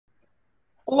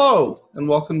Hello, and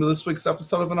welcome to this week's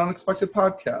episode of An Unexpected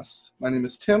Podcast. My name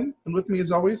is Tim, and with me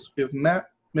as always, we have Matt,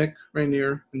 Mick,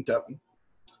 Rainier, and Devin.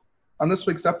 On this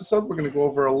week's episode, we're going to go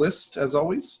over a list, as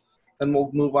always. Then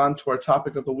we'll move on to our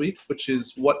topic of the week, which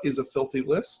is what is a filthy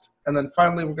list? And then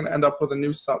finally, we're going to end up with a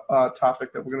new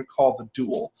topic that we're going to call the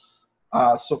duel.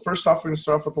 So first off, we're going to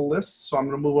start off with the list. So I'm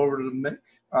going to move over to Mick.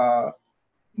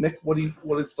 Mick,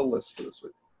 what is the list for this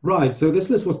week? Right, so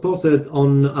this list was posted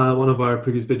on one of our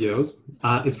previous videos.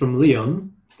 It's from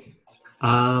Leon.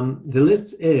 The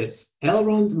list is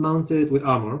Elrond mounted with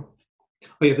armor.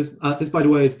 Oh yeah, this by the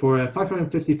way is for a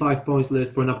 555 points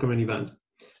list for an upcoming event.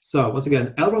 So once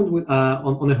again, Elrond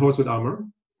on a horse with armor,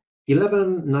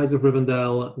 11 Knights of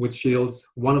Rivendell with shields,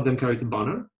 one of them carries a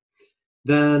banner.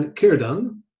 Then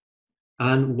Círdan,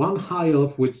 and one high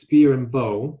elf with spear and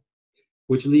bow,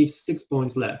 which leaves 6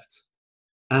 points left.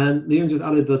 And Leon just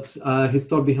added that his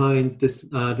thought behind this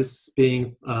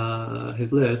being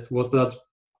his list was that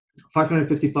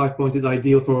 555 points is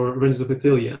ideal for Rangers of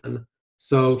Ithilien.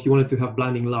 So he wanted to have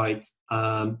Blinding Light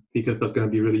because that's going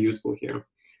to be really useful here.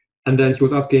 And then he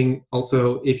was asking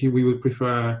also if we would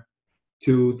prefer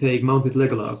to take Mounted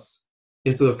Legolas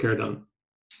instead of Círdan.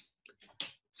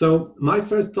 So my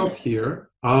first thoughts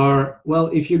here are, well,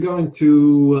 if you're going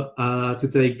to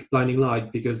take Blinding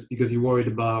Light because you're worried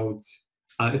about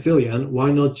Ithilien, why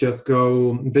not just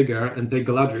go bigger and take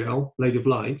Galadriel, Lady of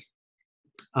Light,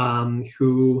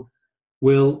 who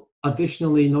will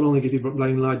additionally not only give you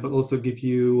Blinding Light, but also give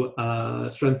you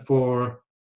Strength 4,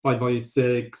 Fight Value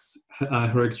 6,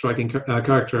 Heroic Striking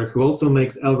character, who also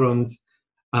makes Elrond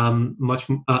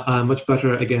much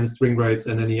better against Ringwraiths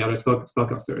and any other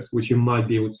spellcasters, which you might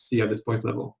be able to see at this point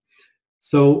level.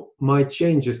 So my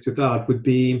changes to that would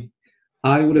be,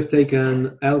 I would have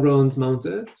taken Elrond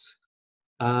mounted,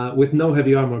 with no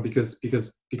heavy armor because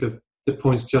the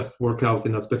points just work out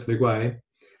in a specific way.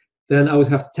 Then I would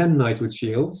have 10 knights with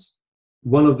shields.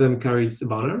 One of them carries a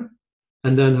banner,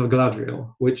 and then have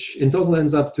Galadriel, which in total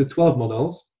ends up to 12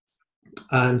 models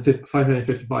and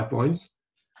 555 points,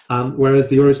 whereas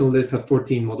the original list had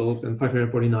 14 models and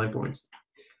 549 points.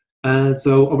 And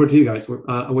so over to you guys. What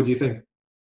do you think?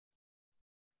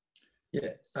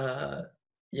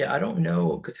 Yeah, I don't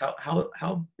know, because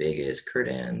how big is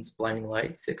Círdan's Blinding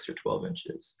Light? 6 or 12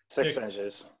 inches? 6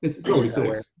 inches. It's only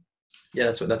 6. Yeah,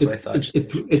 that's what I thought. It's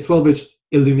 12-inch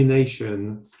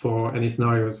illumination for any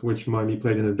scenarios which might be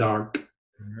played in the dark.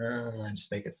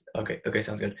 Just make it okay.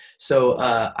 Sounds good. So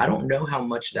I don't know how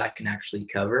much that can actually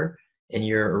cover in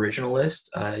your original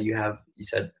list. You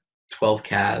said 12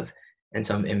 cav and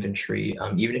some infantry.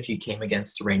 Even if you came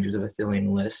against the Rangers of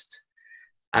Ithilien list,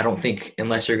 I don't think,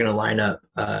 unless you're going to line up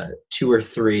 2 or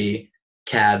 3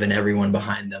 cav and everyone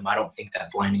behind them, I don't think that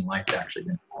Blinding Light's actually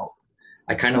going to help.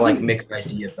 I kind of like Mick's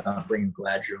idea about bringing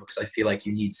Galadriel, because I feel like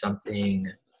you need something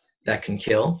that can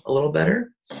kill a little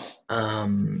better.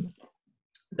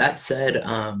 That said,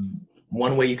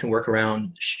 one way you can work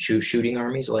around shooting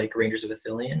armies like Rangers of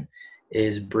Ithilien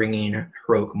is bringing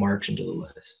Heroic March into the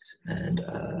list. And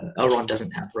Elrond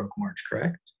doesn't have Heroic March,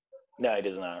 correct? No, he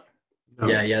does not. No.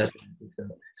 Yeah, that's what I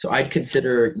think so I'd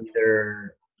consider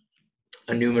either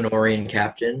a Númenorian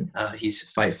captain, he's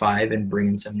fight 5 and bring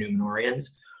in some Númenorians,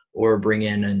 or bring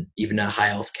in even a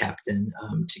high elf captain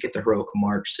to get the Heroic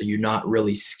March, so you're not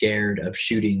really scared of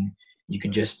shooting. You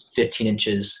can just 15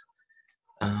 inches,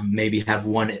 maybe have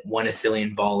one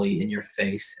Ithilien volley in your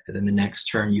face, and then the next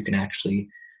turn you can actually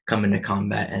come into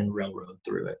combat and railroad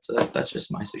through it. So that's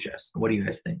just my suggestion. What do you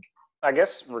guys think? I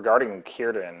guess regarding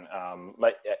Círdan,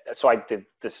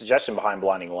 the suggestion behind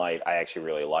Blinding Light, I actually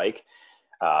really like.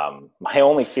 My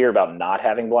only fear about not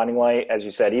having Blinding Light, as you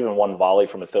said, even one volley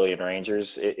from Ithilien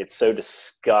Rangers, it's so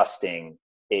disgusting.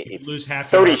 It's lose half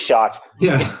 30 shots.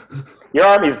 Yeah. Your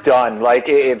army's done. Like,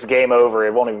 it's game over.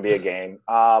 It won't even be a game.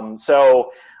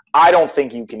 So I don't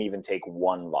think you can even take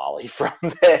one volley from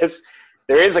this.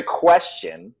 There is a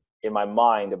question in my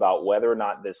mind about whether or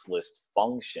not this list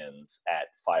functions at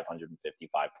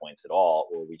 555 points at all,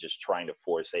 or are we just trying to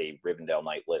force a Rivendell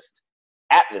Knight list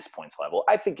at this points level?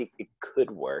 I think it could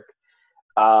work.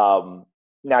 Now,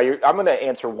 I'm going to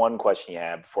answer one question you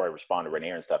had before I respond to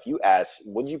Rainier and stuff. You asked,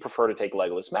 would you prefer to take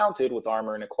Legolas mounted with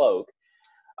armor and a cloak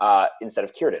instead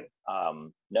of Círdan?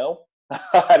 No.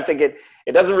 I think it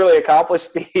doesn't really accomplish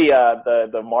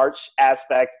the march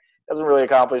aspect. Doesn't really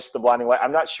accomplish the Blinding Light.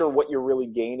 I'm not sure what you're really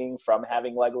gaining from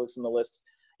having Legolas in the list.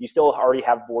 You still already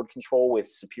have board control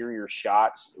with superior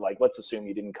shots. Like, let's assume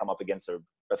you didn't come up against a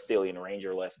Ithilien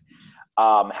Ranger list.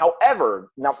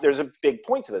 However, now there's a big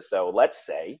point to this, though. Let's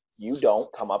say you don't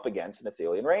come up against an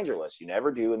Ithilien Ranger list. You never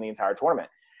do in the entire tournament.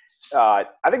 I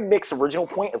think Mick's original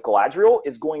point of Galadriel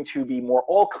is going to be more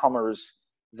all-comers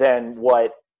than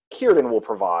what Círdan will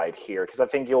provide here, because I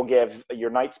think you'll give your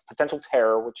knights potential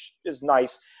terror, which is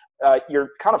nice. You're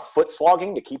kind of foot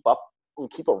slogging to keep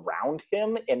around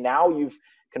him, and now you've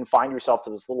confined yourself to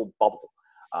this little bubble.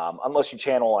 Unless you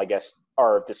channel, I guess,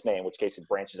 Hour of Dismay, in which case it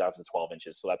branches out to 12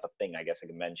 inches. So that's a thing I guess I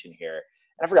can mention here.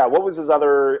 And I forgot, what was his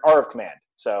other Hour of Command?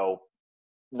 So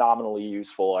nominally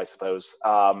useful, I suppose.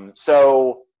 I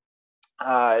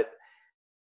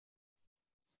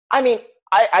mean,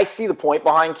 I see the point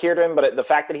behind Círdan, but the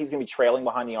fact that he's going to be trailing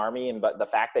behind the army, but the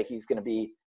fact that he's going to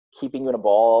be keeping you in a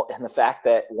ball, and the fact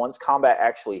that once combat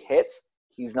actually hits,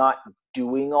 he's not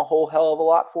doing a whole hell of a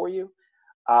lot for you.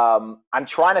 I'm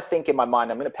trying to think in my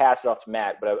mind. I'm going to pass it off to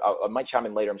Matt, but I might chime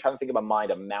in later. I'm trying to think in my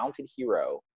mind a mounted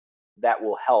hero that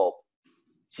will help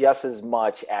just as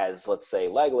much as, let's say,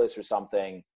 Legolas or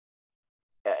something.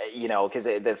 Because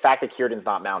the fact that Círdan's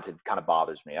not mounted kind of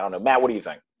bothers me. I don't know. Matt, what do you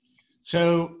think?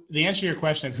 So the answer to your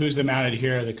question of who's the mounted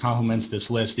hero that complements this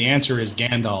list, the answer is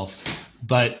Gandalf.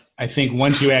 But I think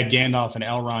once you add Gandalf and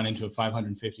Elrond into a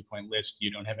 550-point list, you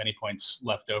don't have any points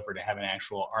left over to have an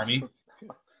actual army.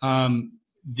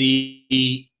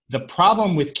 The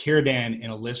problem with Círdan in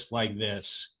a list like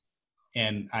this,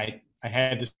 and I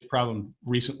had this problem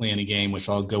recently in a game, which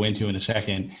I'll go into in a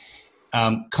second,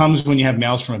 comes when you have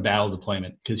Maelstrom of Battle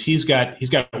deployment, because he's got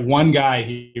one guy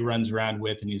he runs around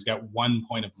with, and he's got 1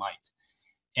 point of might.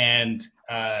 And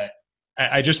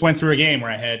I just went through a game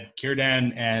where I had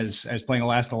Círdan as playing a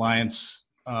Last Alliance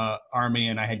army,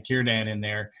 and I had Círdan in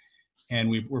there, and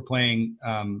we were playing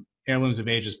Heirlooms of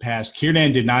Ages Past.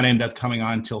 Círdan did not end up coming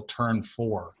on until turn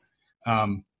 4.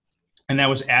 And that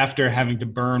was after having to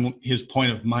burn his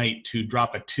point of might to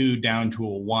drop a 2 down to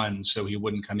a 1 so he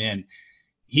wouldn't come in.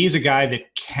 He's a guy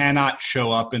that cannot afford to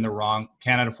show up in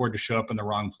the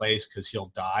wrong place because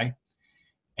he'll die.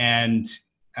 And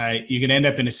you can end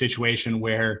up in a situation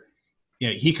where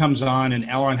he comes on and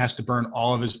Elrond has to burn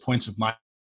all of his points of might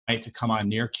to come on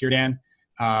near Círdan.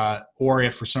 Or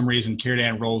if for some reason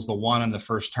Círdan rolls the 1 on the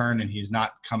first turn and he's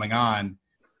not coming on,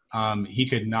 he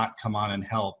could not come on and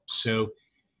help. So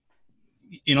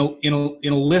in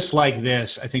a list like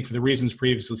this, I think for the reasons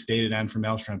previously stated and for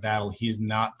Maelstrom of Battle, he's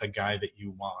not the guy that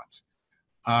you want.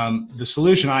 The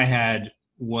solution I had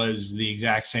was the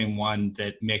exact same one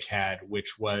that Mick had,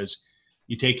 which was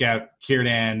you take out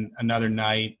Círdan, another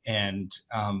knight, and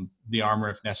the armor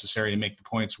if necessary to make the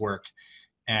points work.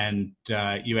 And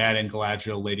you add in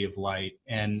Galadriel, Lady of Light,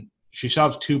 and she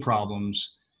solves 2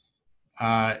 problems.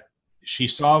 She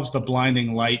solves the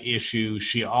blinding light issue.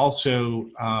 She also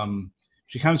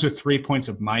she comes with 3 points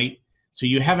of might, so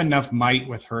you have enough might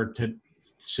with her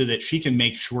so that she can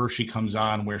make sure she comes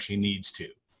on where she needs to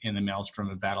in the Maelstrom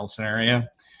of Battle scenario.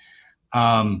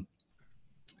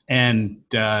 And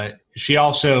she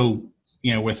also,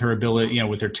 with her ability,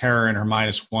 with her terror and her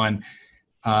 -1.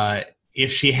 If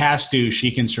she has to,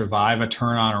 she can survive a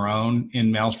turn on her own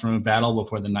in Maelstrom of Battle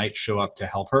before the knights show up to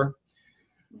help her.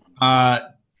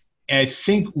 I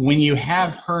think when you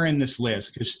have her in this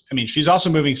list, because, she's also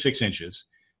moving 6 inches.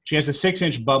 She has a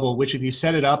 6-inch bubble, which if you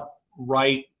set it up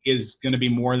right is going to be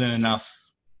more than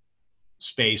enough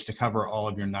space to cover all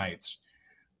of your knights.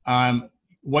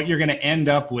 What you're going to end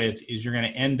up with is you're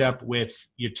going to end up with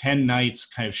your 10 knights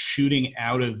kind of shooting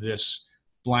out of this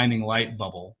blinding light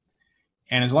bubble.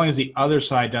 And as long as the other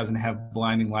side doesn't have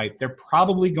blinding light, they're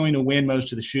probably going to win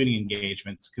most of the shooting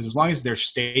engagements, because as long as they're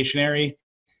stationary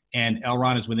and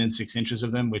Elrond is within 6 inches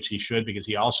of them, which he should because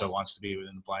he also wants to be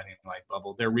within the blinding light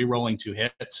bubble, they're re-rolling 2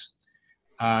 hits.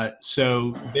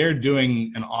 So they're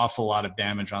doing an awful lot of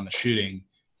damage on the shooting.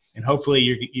 And hopefully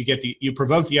you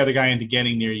provoke the other guy into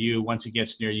getting near you. Once he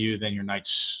gets near you, then your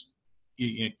knights,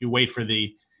 you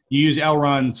use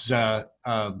Elrond's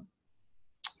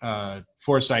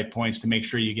foresight points to make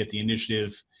sure you get the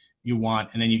initiative you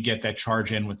want, and then you get that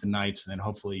charge in with the knights, and then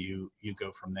hopefully you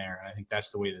go from there. And I think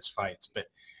that's the way this fights. But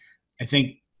I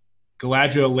think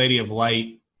Galadriel, Lady of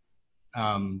Light,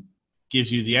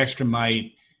 gives you the extra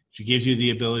might. She gives you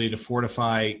the ability to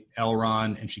fortify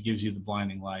Elrond, and she gives you the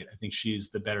blinding light. I think she's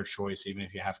the better choice, even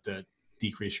if you have to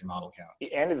decrease your model count.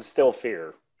 And it's still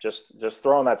fear. Just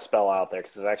throwing that spell out there,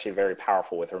 because it's actually very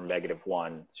powerful with her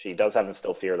 -1. She does have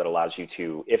Instill Fear that allows you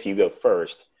to, if you go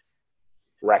first,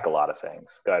 wreck a lot of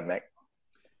things. Go ahead, Mick.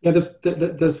 Yeah,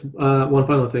 there's one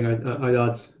final thing I'd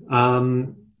add.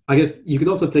 I guess you could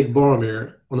also take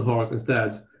Boromir on a horse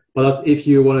instead, but that's if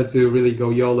you wanted to really go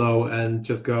YOLO and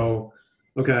just go,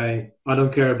 okay, I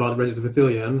don't care about Regis of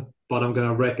Ithilien, but I'm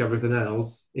gonna wreck everything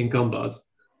else in combat.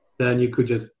 Then you could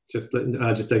just take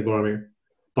Boromir.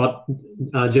 But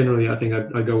generally, I think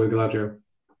I'd go with Galadriel.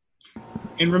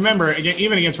 And remember, again,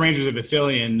 even against Rangers of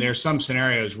Ithilien, there's some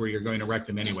scenarios where you're going to wreck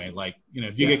them anyway. Like,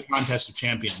 if you get Contest of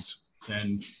Champions,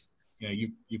 then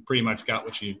you pretty much got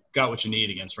what you need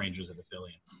against Rangers of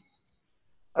Ithilien.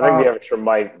 I think the extra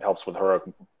might helps with heroic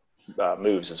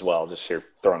moves as well. Just here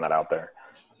throwing that out there.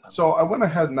 So I went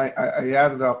ahead and I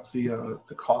added up the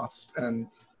cost, and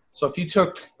so if you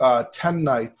took 10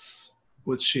 knights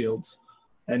with shields,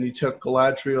 and you took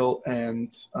Galadriel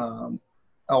and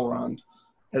Elrond,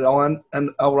 and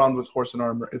Elrond with horse and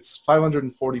armor, it's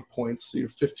 540 points. So you're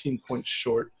 15 points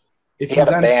short. If you had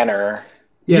a banner.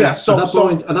 Yeah, so at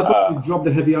that point, you drop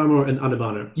the heavy armor and add a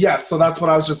banner. Yes, so that's what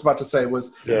I was just about to say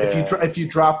was if you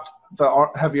dropped the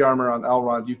heavy armor on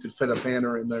Elrond, you could fit a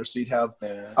banner in there. So you'd have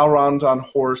Elrond on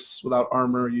horse without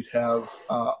armor. You'd have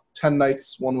 10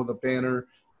 knights, one with a banner,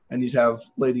 and you'd have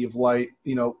Lady of Light.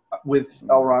 With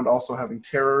Elrond also having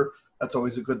terror, that's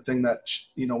always a good thing. That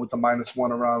with the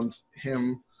 -1 around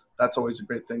him, that's always a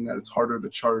great thing. That it's harder to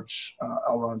charge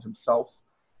Elrond himself.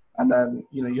 And then,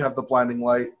 you have the blinding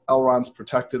light. Elrond's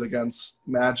protected against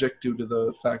magic due to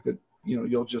the fact that,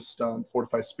 you'll just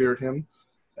fortify spirit him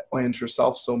and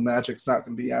yourself. So magic's not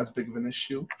going to be as big of an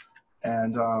issue.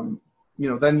 And,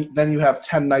 then you have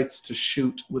 10 knights to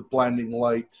shoot with blinding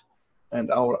light. And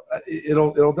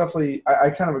it'll definitely, I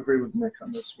kind of agree with Nick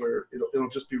on this, where it'll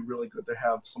just be really good to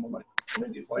have someone like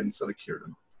Lady of Light instead of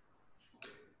Círdan.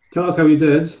 Tell us how you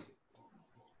did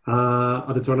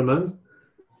at the tournament.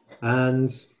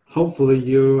 And hopefully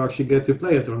you actually get to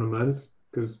play a tournament,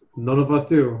 because none of us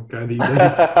do these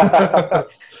days.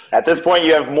 At this point,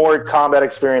 you have more combat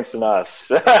experience than us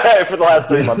for the last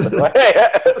 3 months anyway.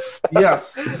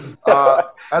 Yes.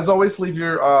 As always, leave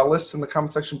your lists in the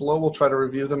comment section below. We'll try to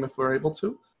review them if we're able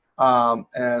to.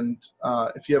 And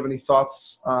if you have any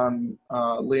thoughts on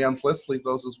Leon's list, leave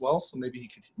those as well. So maybe he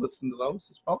could listen to those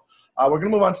as well. We're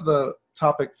going to move on to the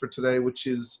topic for today, which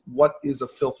is what is a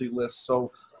filthy list.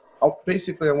 So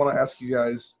basically, I want to ask you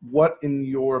guys, what, in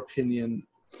your opinion,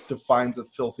 defines a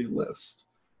filthy list?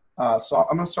 So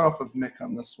I'm going to start off with Mick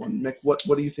on this one. Mick, what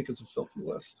do you think is a filthy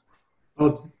list?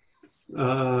 Oh,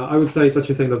 I would say such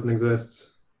a thing doesn't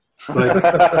exist. Like,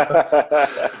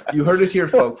 you heard it here,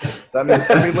 folks. That means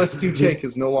every list you take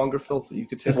is no longer filthy. You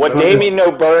could take what Damien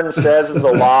O'Byrne says is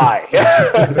a lie.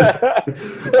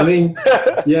 I mean,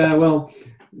 yeah, well,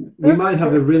 we might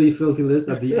have a really filthy list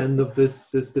at the end of this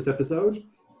episode,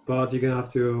 but you're gonna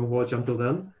have to watch until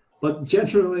then. But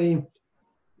generally,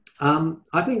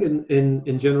 I think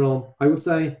in general, I would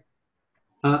say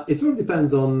it sort of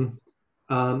depends on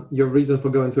your reason for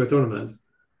going to a tournament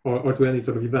or to any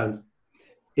sort of event.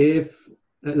 If,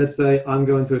 let's say, I'm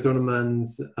going to a tournament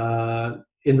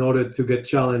in order to get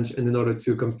challenged and in order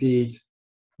to compete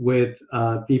with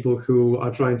people who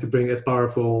are trying to bring as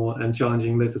powerful and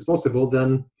challenging lists as possible,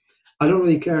 then I don't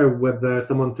really care whether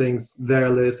someone thinks their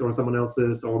list or someone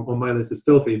else's or my list is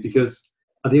filthy, because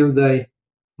at the end of the day,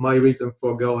 my reason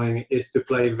for going is to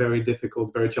play very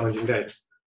difficult, very challenging games.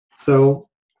 So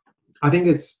I think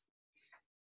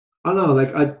I don't know,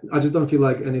 like I just don't feel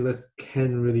like any list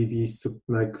can really be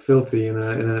like filthy in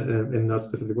that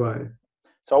specific way.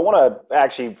 So I want to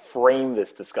actually frame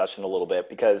this discussion a little bit,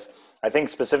 because I think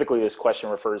specifically this question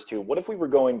refers to, what if we were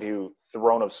going to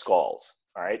Throne of Skulls,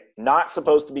 all right? Not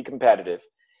supposed to be competitive.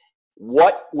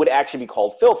 What would actually be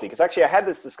called filthy? Because actually I had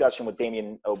this discussion with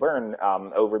Damien O'Byrne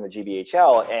over in the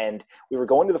GBHL, and we were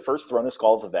going to the first Throne of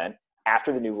Skulls event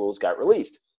after the new rules got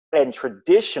released. And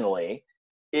traditionally,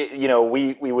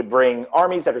 we would bring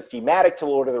armies that are thematic to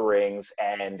Lord of the Rings,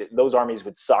 and those armies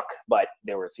would suck, but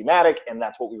they were thematic, and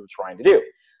that's what we were trying to do.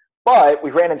 But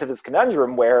we ran into this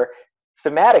conundrum where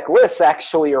thematic lists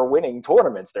actually are winning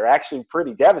tournaments. They're actually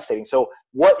pretty devastating. So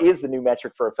what is the new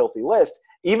metric for a filthy list?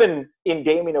 Even in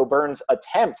Damien O'Byrne's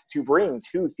attempt to bring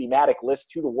 2 thematic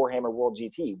lists to the Warhammer World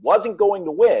GT, wasn't going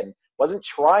to win, wasn't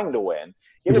trying to win.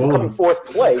 He ended up coming 4th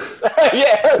place.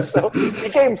 Yeah, so he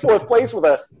came 4th place with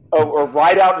a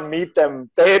ride out and meet them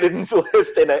Theoden's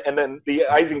list and then the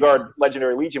Isengard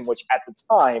Legendary Legion, which at the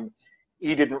time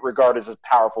he didn't regard as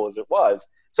powerful as it was.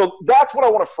 So that's what I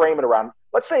want to frame it around.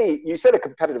 Let's say you said a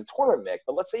competitive tournament, Mick,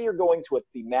 but let's say you're going to a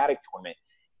thematic tournament.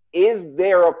 Is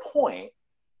there a point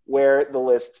where the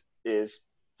list is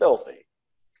filthy?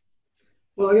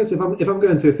 Well, I guess if I'm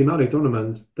going to a thematic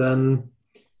tournament, then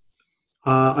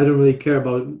I don't really care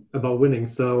about winning.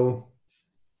 So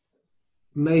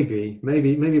maybe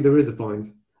there is a point.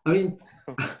 I mean,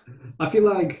 I feel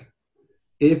like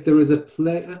if there is a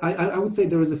I would say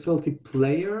there is a filthy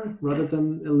player rather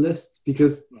than a list,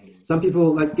 because some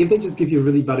people, like, if they just give you a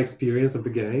really bad experience of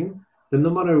the game, then no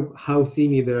matter how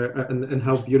themey and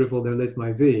how beautiful their list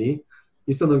might be,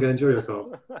 you're still not gonna enjoy yourself.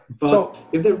 But So-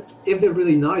 if they're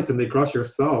really nice and they crush your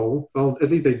soul, well, at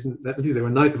least they were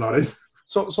nice about it.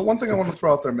 So one thing I want to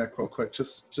throw out there, Mick, real quick,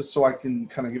 just so I can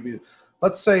kind of give you,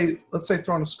 let's say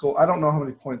Throne of School. I don't know how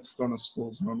many points Throne of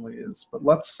Schools normally is, but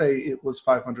let's say it was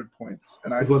 500 points,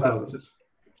 and I It's decided 1,000.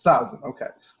 1,000.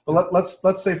 Okay, but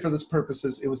let's say for this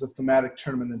purposes, it was a thematic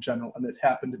tournament in general, and it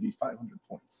happened to be 500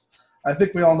 points. I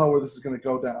think we all know where this is going to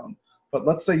go down. But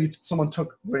let's say someone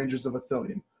took Rangers of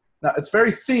Athelion. Now it's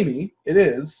very themey, it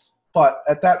is, but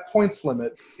at that points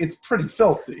limit, it's pretty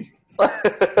filthy.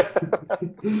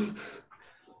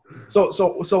 So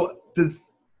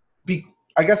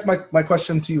I guess my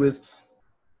question to you is,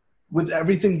 with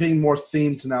everything being more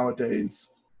themed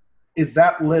nowadays, is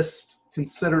that list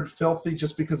considered filthy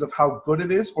just because of how good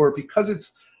it is, or because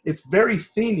it's very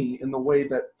themey in the way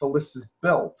that the list is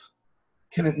built?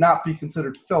 Can it not be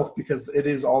considered filth because it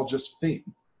is all just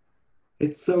theme?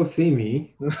 It's so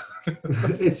themey.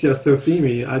 It's just so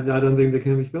themey. I don't think they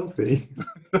can be filthy.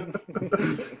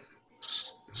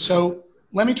 So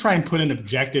let me try and put an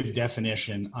objective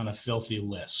definition on a filthy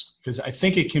list, because I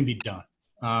think it can be done.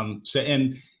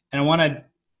 And I want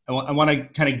to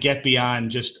kind of get beyond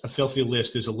just a filthy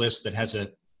list is a list that has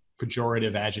a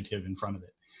pejorative adjective in front of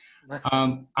it.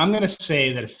 I'm going to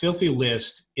say that a filthy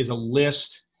list is a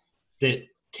list that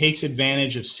takes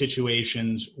advantage of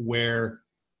situations where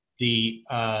the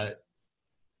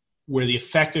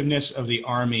effectiveness of the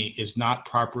army is not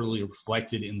properly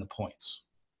reflected in the points.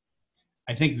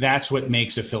 I think that's what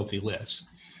makes a filthy list,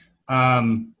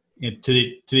 to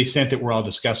the extent that we're all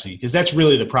discussing, because that's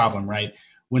really the problem, right?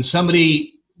 When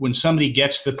somebody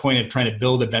gets to the point of trying to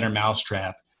build a better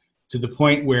mousetrap, to the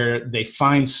point where they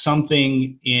find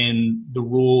something in the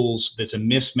rules that's a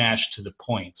mismatch to the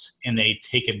points, and they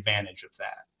take advantage of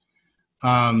that.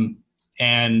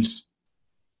 And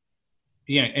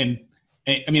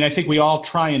I mean, I think we all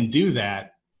try and do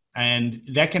that, and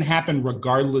that can happen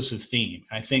regardless of theme.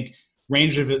 And I think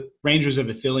Rangers of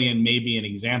Athelion may be an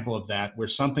example of that, where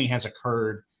something has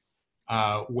occurred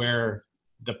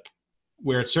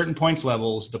where at certain points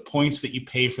levels, the points that you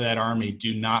pay for that army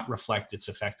do not reflect its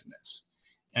effectiveness.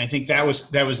 And I think that was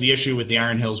the issue with the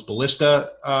Iron Hills Ballista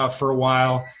for a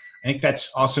while. I think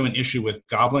that's also an issue with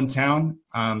Goblin Town,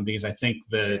 because I think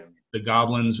the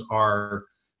goblins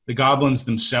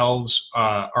themselves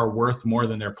are worth more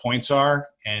than their points are,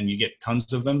 and you get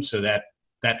tons of them, so that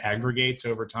aggregates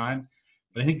over time.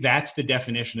 But I think that's the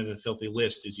definition of a filthy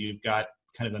list, is you've got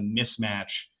kind of a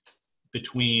mismatch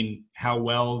between how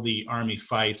well the army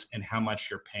fights and how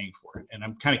much you're paying for it. And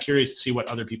I'm kind of curious to see what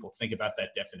other people think about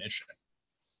that definition.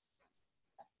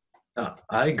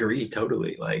 I agree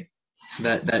totally. Like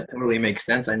that totally makes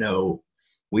sense. I know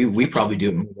we probably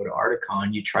do it when we go to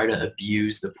Articon. You try to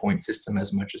abuse the point system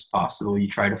as much as possible. You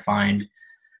try to find,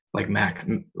 like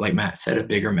Matt said, a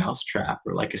bigger mousetrap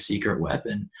or like a secret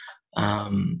weapon.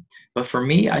 But for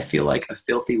me, I feel like a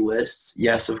filthy list,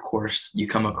 yes, of course, you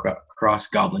come across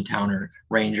Goblin Town or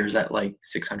Rangers at like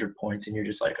 600 points and you're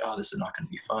just like, oh, this is not going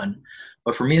to be fun.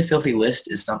 But for me, a filthy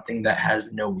list is something that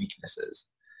has no weaknesses.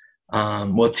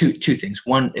 Well, two things.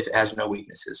 One, if it has no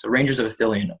weaknesses. So Rangers of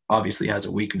Athelion obviously has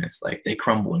a weakness. Like, they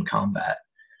crumble in combat.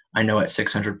 I know at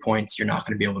 600 points, you're not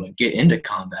going to be able to get into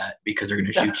combat because they're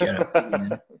going to shoot you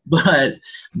at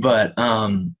But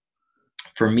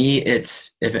for me,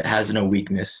 it's if it has no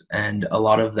weakness. And a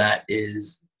lot of that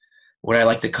is what I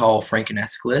like to call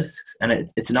Frankenesque lists. And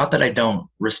it's not that I don't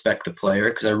respect the player,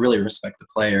 because I really respect the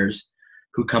players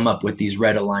who come up with these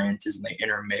red alliances and they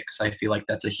intermix. I feel like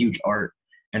that's a huge art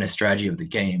and a strategy of the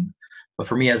game. But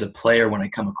for me as a player, when I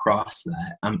come across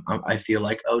that, I feel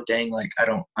like, oh dang, like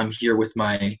I'm here with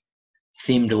my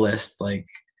themed list, like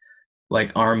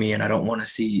army, and I don't want to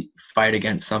see fight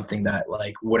against something that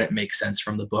like wouldn't make sense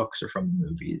from the books or from the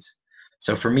movies.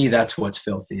 So for me, that's what's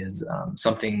filthy, is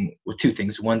something with two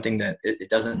things. One thing that it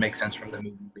doesn't make sense from the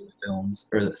movie or the films,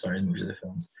 the movies or the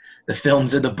films, the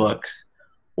films or the books,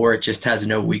 or it just has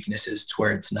no weaknesses to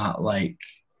where it's not like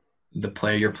the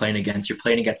player you're playing against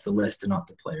the list and not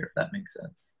the player, if that makes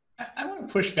sense. I want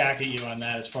to push back at you on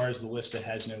that as far as the list that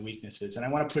has no weaknesses, and I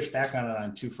want to push back on it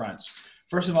on two fronts.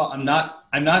 First of all, I'm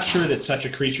not sure that such a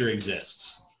creature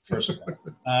exists. First of all,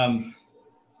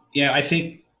 I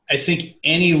think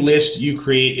any list you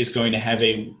create is going to have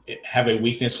a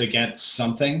weakness against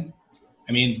something.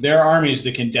 I mean, there are armies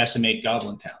that can decimate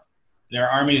Goblin Town. There are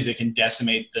armies that can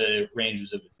decimate the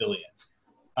Rangers of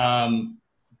Athelion.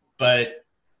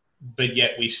 But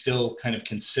yet we still kind of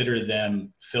consider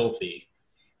them filthy.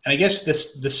 And I guess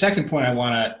the second point I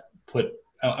want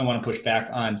to push back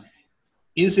on,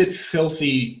 is it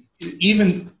filthy,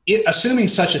 assuming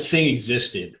such a thing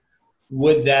existed,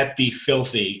 would that be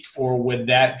filthy, or would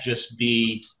that just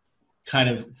be kind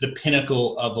of the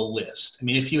pinnacle of a list? I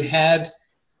mean, if you had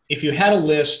a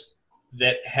list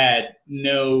that had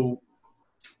no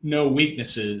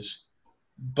weaknesses,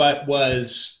 but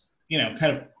was,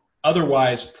 kind of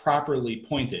otherwise properly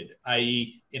pointed,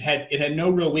 i.e., it had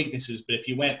no real weaknesses, but if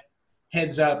you went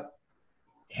heads up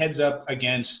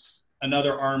against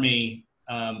another army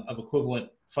of equivalent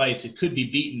fights, it could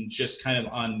be beaten just kind of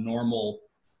on normal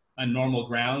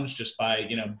grounds, just by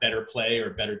better play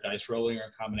or better dice rolling or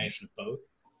a combination of both.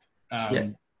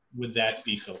 Would that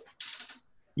be filthy?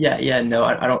 Yeah, no,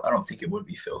 I don't think it would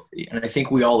be filthy, and I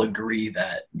think we all agree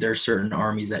that there are certain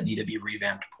armies that need to be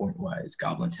revamped point wise.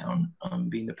 Goblin Town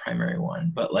being the primary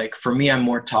one, but like for me, I'm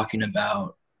more talking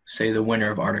about, say, the winner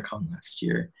of Articon last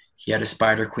year. He had a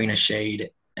Spider Queen of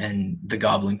Shade and the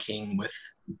Goblin King with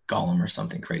Golem or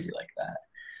something crazy like that.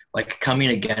 Like, coming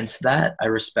against that, I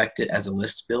respect it as a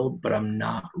list build, but I'm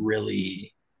not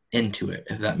really into it,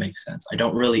 if that makes sense. I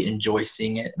don't really enjoy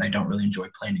seeing it, and I don't really enjoy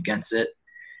playing against it.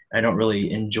 I don't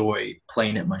really enjoy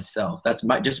playing it myself.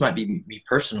 Just might be me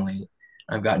personally.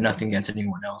 I've got nothing against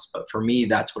anyone else, but for me,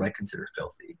 that's what I consider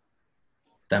filthy.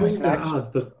 That makes sense.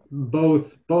 Odds that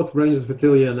both Rangers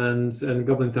Battalion and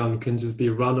Goblin Town can just be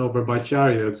run over by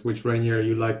chariots, which Rainier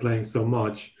you like playing so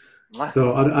much.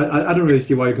 So I don't really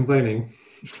see why you're complaining.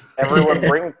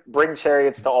 Everyone bring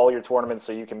chariots to all your tournaments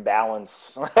so you can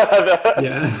balance. You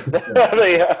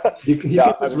can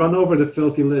just run over the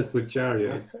filthy list with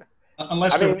chariots.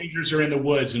 Unless the Rangers are in the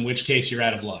woods, in which case you're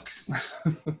out of luck.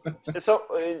 So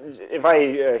if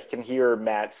I can hear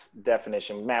Matt's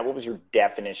definition. Matt, what was your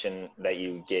definition that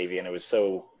you gave? And it was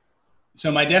so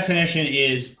my definition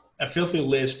is a filthy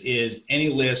list is any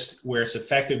list where its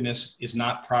effectiveness is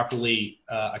not properly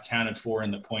accounted for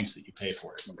in the points that you pay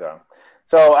for it. Okay.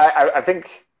 So I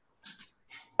think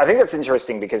that's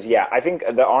interesting because, I think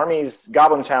the armies,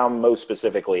 Goblin Town most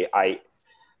specifically, I've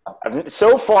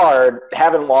so far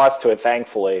haven't lost to it,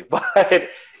 thankfully, but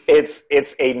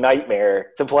it's a nightmare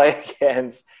to play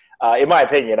against, in my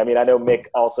opinion. I mean, I know Mick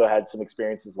also had some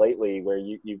experiences lately where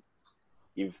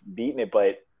you've beaten it,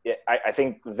 but I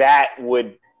think that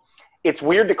it's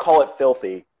weird to call it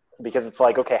filthy because it's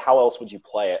like, okay, how else would you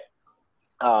play it?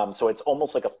 So it's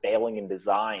almost like a failing in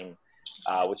design,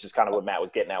 which is kind of what Matt was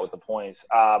getting at with the points.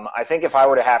 I think if I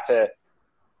were to have to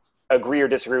agree or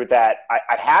disagree with that,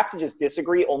 I'd have to just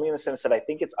disagree, only in the sense that I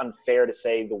think it's unfair to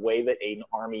say the way that an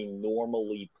army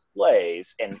normally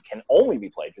plays and can only be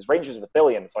played, because Rangers of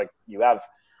Athelion, it's like you have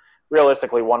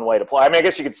realistically one way to play. I mean, I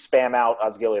guess you could spam out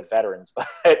Osgiliath veterans,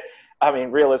 but I mean,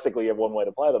 realistically, you have one way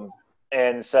to play them.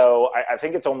 And so I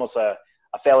think it's almost a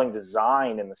failing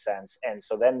design in the sense. And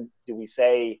so then do we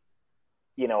say,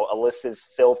 a list is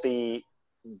filthy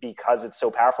because it's so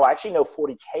powerful? I actually know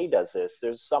 40K does this.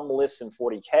 There's some lists in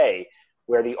 40K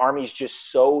where the army's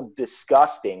just so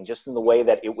disgusting, just in the way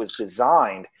that it was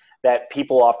designed, that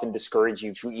people often discourage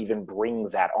you to even bring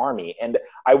that army. And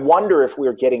I wonder if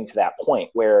we're getting to that point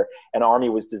where an army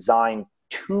was designed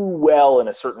too well in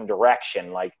a certain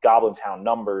direction, like Goblin Town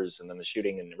numbers and then the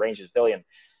shooting and the Rangers Pavilion.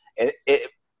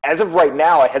 As of right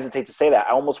now, I hesitate to say that.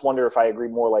 I almost wonder if I agree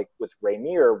more like with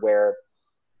Rainier, where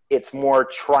it's more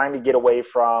trying to get away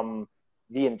from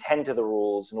the intent of the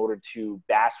rules in order to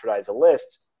bastardize a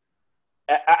list.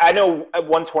 I know at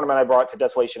one tournament I brought to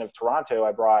Desolation of Toronto,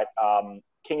 I brought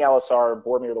King Elisar,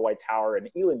 Boromir the White Tower, and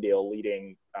Elendil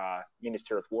leading Minas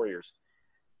Tirith Warriors.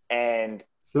 And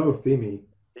so themey.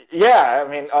 Yeah, I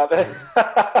mean,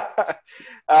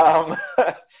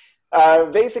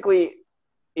 basically,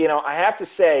 I have to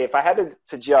say, if I had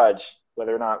to judge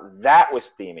whether or not that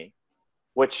was themey,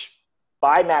 which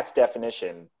by Matt's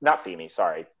definition, not themey,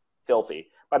 sorry,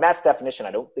 filthy. By Matt's definition,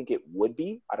 I don't think it would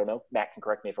be. I don't know. Matt can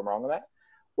correct me if I'm wrong on that.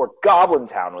 Or Goblin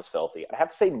Town was filthy. I'd have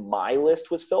to say my list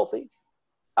was filthy,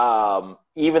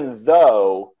 even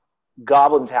though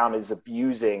Goblin Town is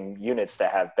abusing units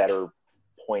that have better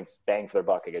points, bang for their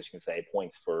buck, I guess you can say,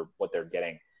 points for what they're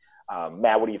getting.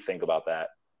 Matt, what do you think about that?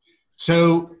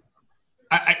 So,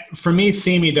 for me,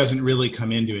 themey doesn't really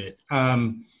come into it.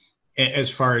 As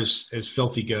far as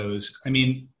filthy goes, I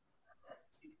mean,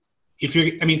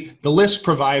 the lists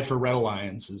provide for red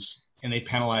alliances and they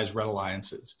penalize red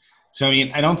alliances. So, I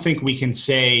mean, I don't think we can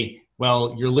say,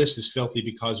 well, your list is filthy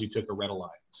because you took a red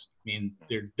alliance. I mean,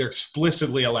 they're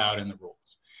explicitly allowed in the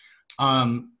rules.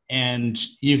 And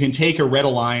you can take a red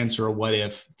alliance or a what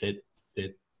if that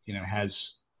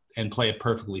has and play a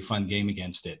perfectly fun game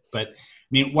against it. But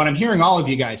I mean, what I'm hearing all of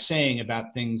you guys saying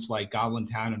about things like Goblin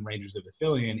Town and Rangers of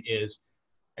Athelion is,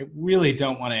 I really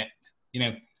don't want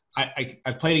to,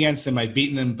 I've played against them, I've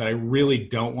beaten them, but I really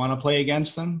don't want to play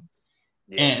against them.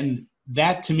 Yeah. And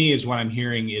that to me is what I'm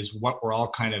hearing is what we're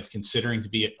all kind of considering to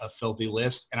be a filthy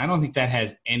list. And I don't think that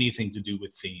has anything to do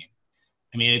with theme.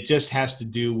 I mean, it just has to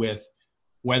do with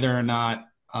whether or not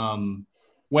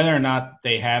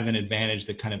they have an advantage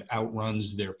that kind of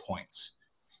outruns their points.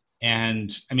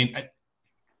 And I mean,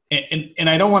 and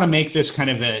I don't want to make this kind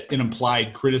of an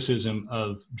implied criticism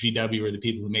of GW or the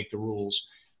people who make the rules.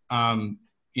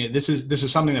 This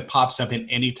is something that pops up in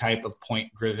any type of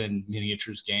point-driven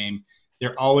miniatures game. There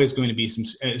are always going to be some,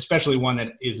 especially one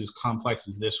that is as complex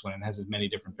as this one and has as many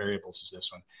different variables as this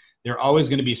one. There are always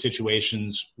going to be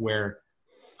situations where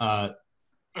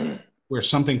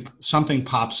something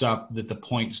pops up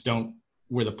that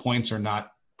where the points are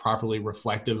not properly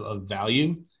reflective of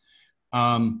value.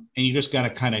 And you just got to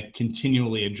kind of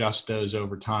continually adjust those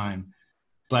over time.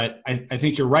 But I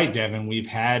think you're right, Devin. We've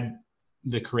had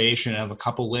the creation of a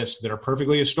couple lists that are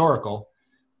perfectly historical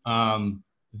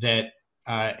that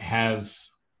have,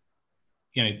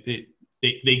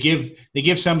 they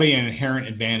give somebody an inherent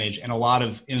advantage, and in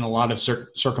a lot of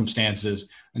circumstances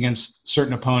against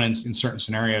certain opponents in certain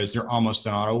scenarios, they're almost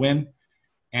an auto win.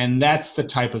 And that's the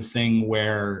type of thing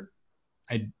where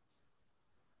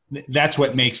that's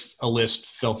what makes a list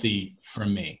filthy for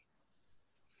me.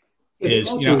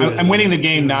 I'm winning the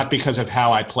game not because of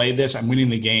how I played this. I'm winning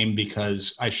the game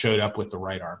because I showed up with the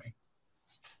right army.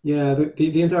 Yeah,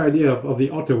 the entire idea of the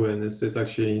auto win is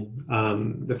actually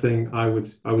the thing I would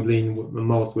lean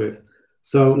most with.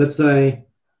 So let's say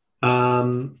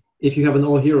if you have an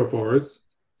all hero force,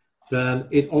 then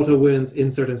it auto wins in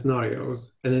certain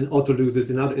scenarios, and then auto loses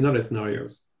in other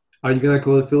scenarios. Are you gonna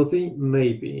call it filthy?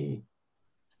 Maybe.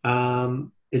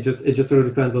 It just sort of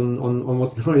depends on what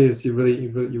scenarios you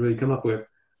really come up with.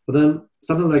 But then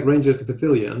something like Rangers of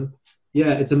Ithilien,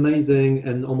 yeah, it's amazing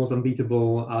and almost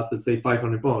unbeatable at, let's say,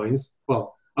 500 points.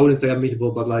 Well, I wouldn't say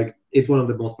unbeatable, but like it's one of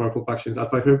the most powerful factions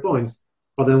at 500 points.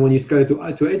 But then when you scale it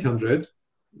to 800,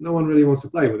 no one really wants to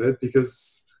play with it,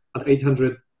 because at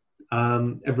 800,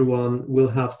 everyone will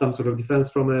have some sort of defense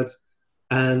from it,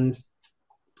 and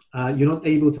you're not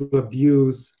able to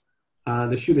abuse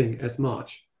the shooting as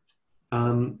much.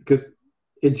 Because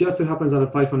it just so happens that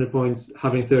at 500 points,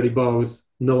 having 30 bows,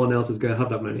 no one else is going to have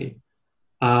that many.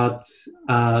 At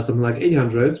something like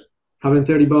 800, having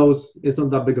 30 bows is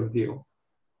not that big of a deal.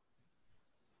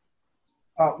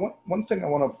 One thing I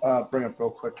want to bring up real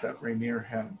quick that Rainier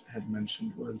had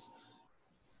mentioned was,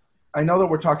 I know that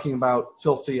we're talking about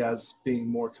filthy as being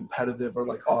more competitive or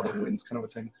like auto wins kind of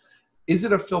a thing. Is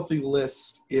it a filthy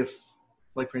list if,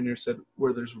 like Rainier said,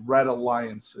 where there's red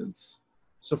alliances?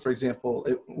 So, for example,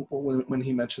 when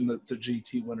he mentioned the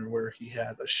GT winner where he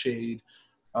had a Shade,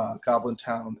 Goblin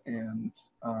Town, and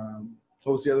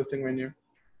what was the other thing, Rainier?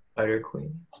 Spider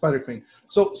Queen.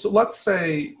 So let's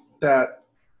say that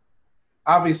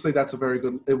obviously that's a very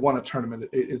good, it won a tournament,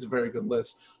 it's a very good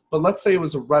list. But let's say it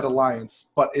was a red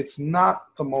alliance, but it's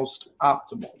not the most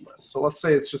optimal list. So let's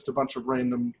say it's just a bunch of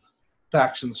random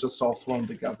factions just all thrown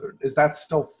together. Is that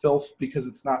still filth because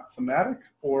it's not thematic,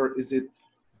 or is it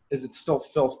still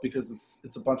filth because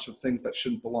it's a bunch of things that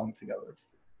shouldn't belong together?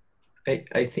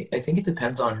 I think it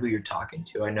depends on who you're talking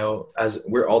to. I know as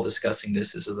we're all discussing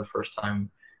this is the first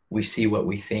time we see what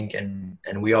we think, and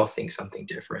we all think something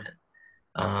different.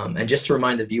 And just to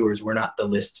remind the viewers, we're not the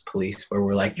list police where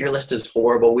we're like, your list is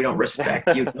horrible, we don't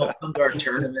respect you, don't come to our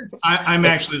tournaments. I'm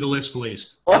actually the list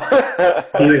police. Yeah,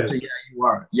 you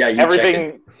are. Yeah, you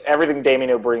everything Damien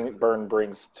O'Byrne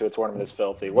brings to a tournament is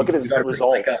filthy. Look at his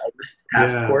results. Like a list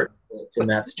passport to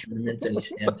Matt's tournaments, and he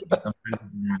stands sometimes.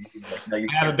 Like, no, I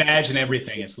have a badge and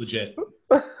everything. It's legit.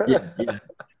 Yeah.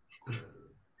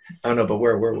 I don't know, but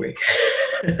where were we?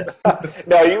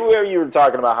 No, you were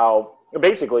talking about how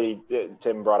basically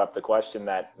Tim brought up the question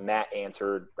that Matt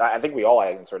answered. I think we all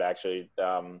answered actually,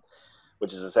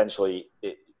 which is essentially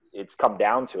it's come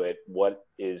down to it. What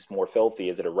is more filthy?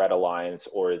 Is it a red alliance,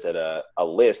 or is it a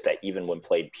list that even when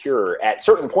played pure at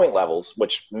certain point levels,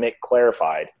 which Mick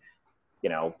clarified,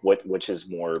 which is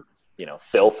more,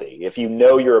 filthy? If you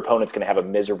know your opponent's going to have a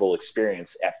miserable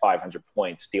experience at 500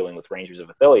 points dealing with Rangers of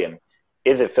Ithilien,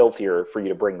 is it filthier for you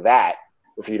to bring that,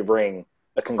 or for you to bring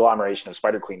a conglomeration of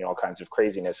Spider Queen and all kinds of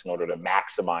craziness in order to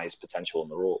maximize potential in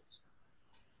the rules?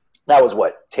 That was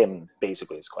what Tim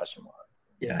basically his question was.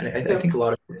 Yeah, and I think a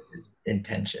lot of it is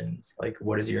intentions. Like,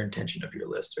 what is your intention of your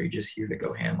list? Are you just here to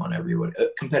go ham on everyone?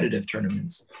 Competitive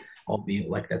tournaments, albeit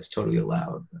like that's totally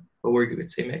allowed. But what were you going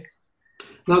to say, Mick?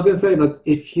 I was going to say that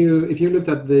if you looked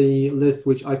at the list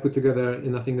which I put together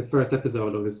in, I think, the first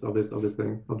episode of this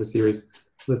series,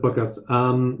 this podcast,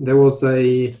 there was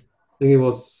I think it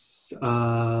was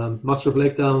Master of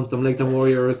Lake Town, some Lake Town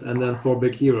Warriors, and then 4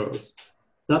 big heroes.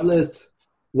 That list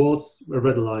was a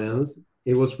Red Alliance.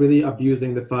 It was really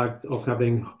abusing the fact of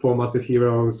having 4 massive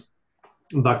heroes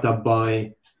backed up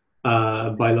by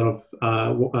a lot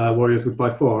of warriors with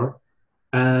 5/4,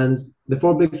 and the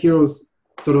 4 big heroes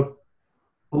sort of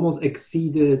almost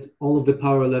exceeded all of the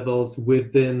power levels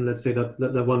within, let's say,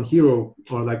 that one hero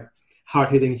or like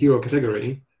hard-hitting hero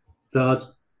category, that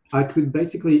I could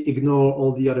basically ignore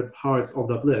all the other parts of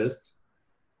that list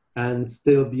and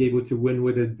still be able to win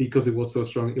with it because it was so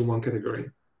strong in one category.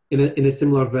 In a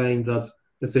similar vein that,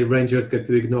 let's say, Rangers get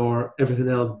to ignore everything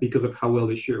else because of how well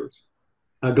they shoot.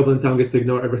 Goblin Town gets to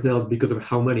ignore everything else because of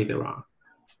how many there are.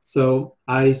 So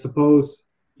I suppose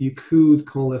you could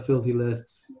call a filthy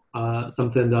list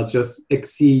something that just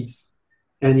exceeds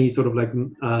any sort of like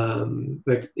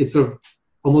it's sort of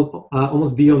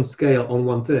almost beyond scale on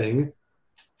one thing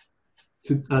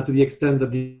to the extent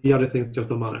that the other things just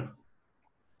don't matter.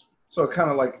 So it kind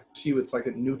of like, to you, it's like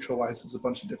it neutralizes a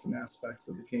bunch of different aspects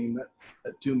of the game that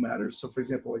do matter. So for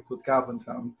example, like with Goblin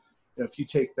Town, if you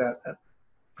take that at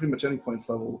pretty much any points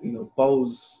level,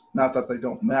 bows, not that they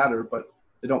don't matter, but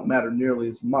they don't matter nearly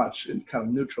as much. It kind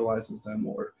of neutralizes them,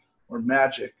 or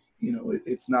magic,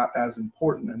 it's not as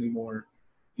important anymore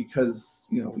because,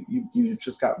 you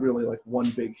just got really like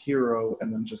one big hero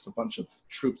and then just a bunch of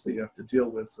troops that you have to deal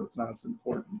with. So it's not as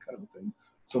important kind of thing.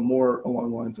 So more along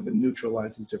the lines of it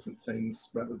neutralizes different things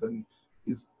rather than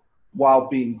while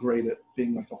being great at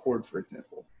being like a horde, for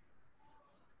example.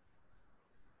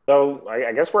 So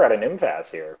I guess we're at an impasse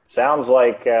here. Sounds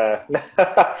like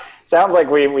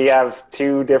we have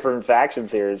 2 different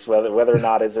factions here. Is whether or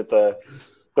not is it the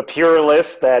pure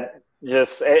list that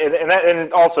just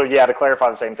and also to clarify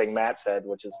the same thing Matt said,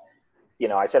 which is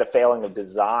I said a failing of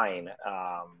design.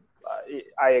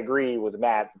 I agree with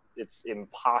Matt. It's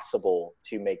impossible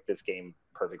to make this game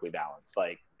perfectly balanced.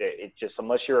 Like it just,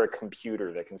 unless you're a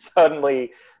computer that can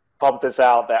suddenly pump this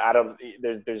out,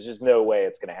 there's just no way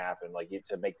it's going to happen. Like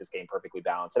to make this game perfectly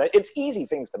balanced, and it's easy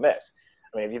things to miss.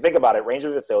 I mean, if you think about it,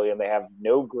 Rangers of Ithilien, they have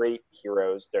no great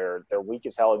heroes. They're weak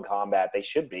as hell in combat. They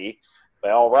should be,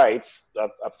 by all rights,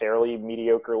 a fairly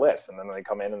mediocre list. And then they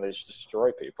come in and they just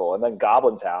destroy people. And then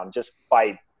Goblin Town, just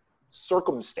by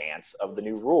circumstance of the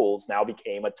new rules, now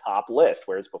became a top list,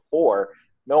 whereas before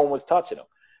no one was touching them.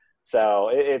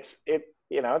 So it's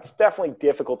definitely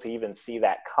difficult to even see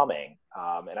that coming.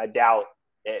 And I doubt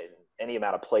any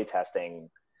amount of play testing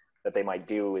that they might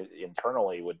do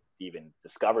internally would even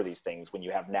discover these things when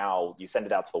you send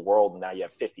it out to the world and now you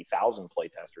have 50,000 play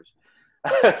testers.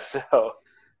 So,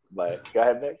 but go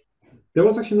ahead, Nick. There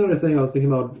was actually another thing I was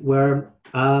thinking about where,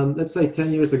 let's say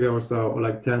 10 years ago or so, or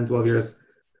like 10, 12 years,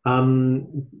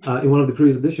 in one of the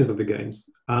previous editions of the games,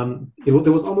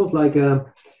 there was almost like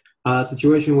a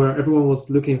situation where everyone was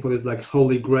looking for this like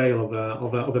holy grail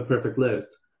of a perfect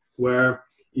list, where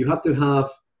you had to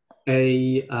have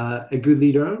a good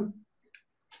leader,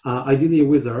 ideally a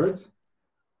wizard,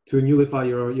 to nullify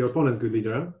your opponent's good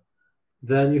leader.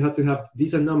 Then you had to have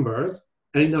decent numbers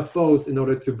and enough bows in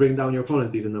order to bring down your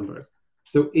opponent's decent numbers.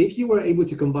 So if you were able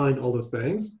to combine all those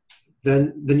things,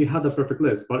 then you had a perfect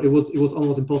list. But it was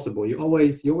almost impossible. You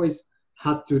always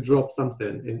had to drop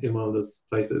something in one of those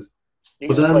places. You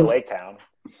can just play Lake Town.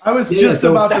 I was just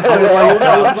about to say Lake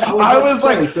Town. I was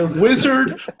like,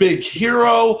 wizard, big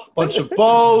hero, bunch of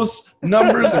bows,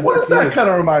 numbers. What does that kind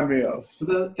of remind me of?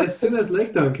 So as soon as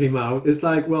Lake Town came out, it's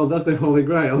like, well, that's the holy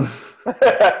grail.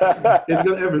 It's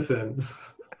got everything.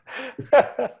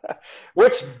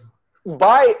 Which,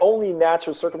 by only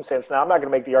natural circumstance, now I'm not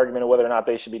going to make the argument of whether or not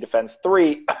they should be defense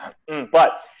 3,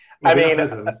 but I mean,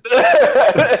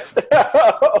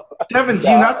 Devin, do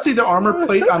you not see the armor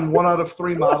plate on 1 out of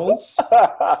 3 models?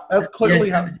 That's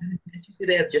clearly didn't you say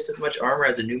they have just as much armor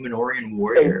as a Numenorian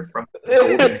warrior from?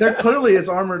 They're clearly as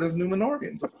armored as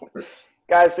Numenorians, of course.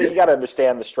 Guys, you got to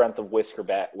understand the strength of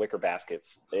wicker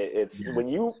baskets. When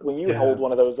you hold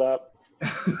one of those up,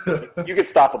 you could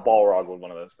stop a Balrog with one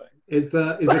of those things. It's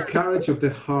the courage of the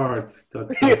heart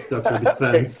that's your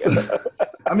defense.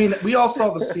 I mean, we all saw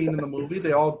the scene in the movie.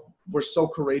 They all were so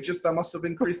courageous that must have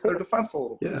increased their defense a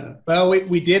little bit. Yeah. Well,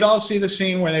 we did all see the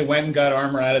scene where they went and got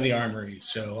armor out of the armory,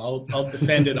 so I'll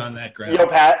defend it on that ground. Yo,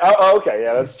 Pat. Oh, okay,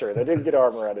 yeah, that's true. They did get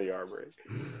armor out of the armory.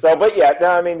 So, but yeah, no,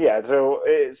 I mean, yeah.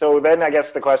 So then I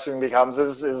guess the question becomes: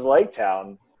 Is Lake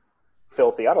Town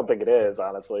filthy? I don't think it is,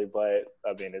 honestly. But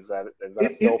I mean, is that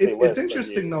a filthy list? It's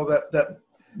interesting though that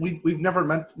we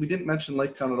didn't mention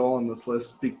Lake Town at all in this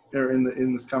list or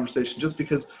in this conversation, just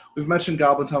because we've mentioned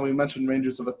Goblin Town, we mentioned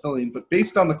Rangers of Ithilien, but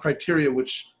based on the criteria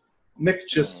which Mick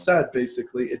just said,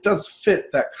 basically, it does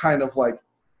fit that kind of like.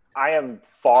 I am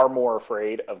far more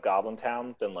afraid of Goblin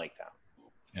Town than Lake Town.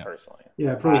 personally.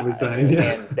 Yeah, probably saying.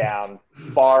 Hands down,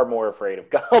 far more afraid of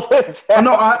goblins. Oh,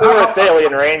 no, or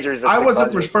Athelian Rangers. I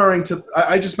wasn't referring to.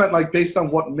 I just meant like based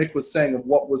on what Mick was saying of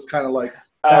what was kind of like.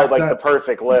 The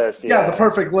perfect list. Yeah, the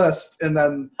perfect list, and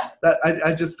then that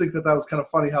I just think that was kind of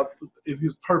funny how if he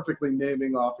was perfectly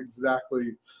naming off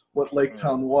exactly what Lake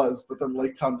Town was, but then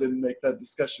Lake Town didn't make that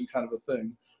discussion kind of a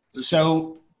thing.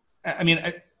 So, I mean,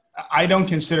 I don't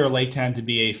consider Lake Town to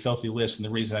be a filthy list, and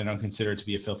the reason I don't consider it to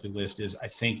be a filthy list is I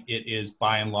think it is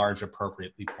by and large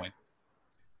appropriately pointed,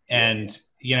 and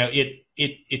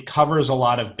it covers a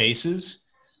lot of bases,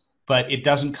 but it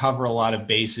doesn't cover a lot of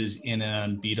bases in an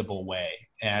unbeatable way.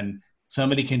 And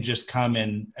somebody can just come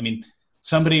in. I mean,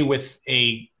 somebody with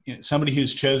somebody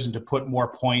who's chosen to put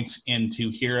more points into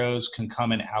heroes can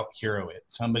come and out hero it.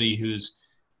 Somebody who's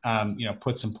put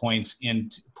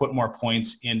more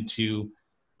points into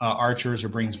archers or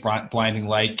brings blinding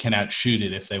light can outshoot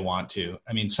it if they want to.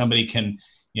 I mean, somebody can,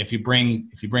 if you bring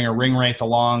a ring wraith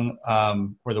along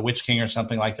or the Witch King or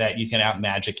something like that, you can out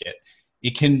magic it.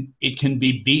 It can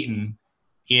be beaten.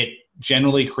 It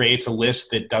generally creates a list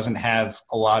that doesn't have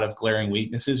a lot of glaring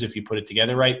weaknesses if you put it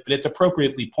together right, but it's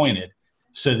appropriately pointed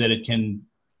so that it can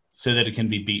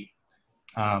be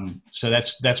beaten. So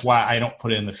that's why I don't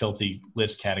put it in the filthy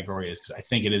list category, is because I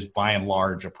think it is by and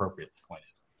large appropriately pointed.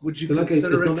 Would you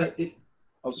consider it?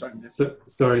 Oh, sorry.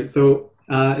 Sorry. So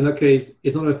in that case,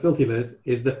 it's not a filthy list.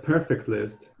 It's the perfect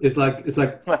list. It's like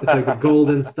the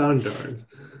golden standard.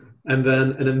 And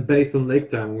then based on Lake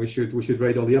Town, we should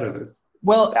rate all the other lists.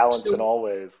 Well, balance in all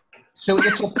ways. So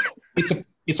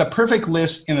it's a perfect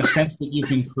list in the sense that you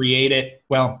can create it.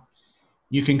 Well,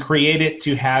 you can create it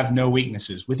to have no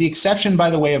weaknesses, with the exception, by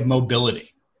the way, of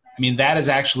mobility. I mean, that is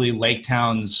actually Lake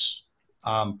Town's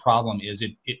problem. Is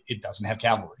it doesn't have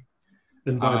cavalry.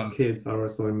 And Bard's kids are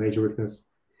also a major weakness.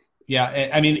 Yeah,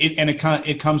 I mean,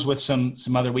 it comes with some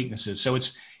other weaknesses. So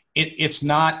it's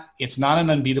not an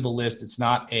unbeatable list. It's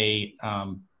not a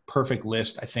perfect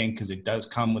list, I think, because it does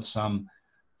come with some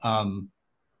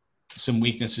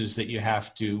weaknesses that you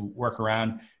have to work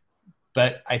around.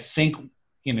 But I think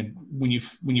when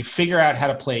you figure out how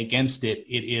to play against it,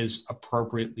 it is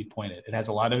appropriately pointed. It has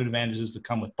a lot of advantages that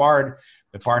come with Bard,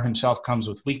 but Bard himself comes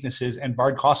with weaknesses, and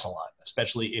Bard costs a lot,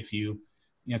 especially if you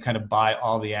kind of buy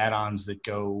all the add-ons that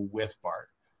go with Bard.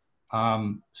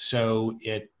 So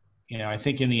I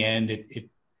think in the end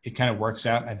it kind of works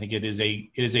out. I think it is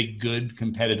a good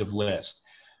competitive list,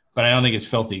 but I don't think it's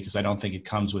filthy because I don't think it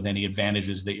comes with any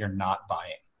advantages that you're not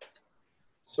buying.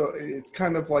 So it's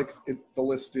kind of like the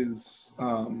list is.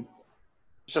 It's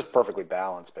just perfectly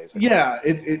balanced, basically. Yeah,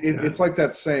 it's like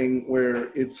that saying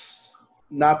where it's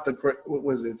not the great. What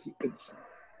was it? It's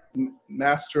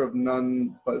master of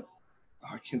none, but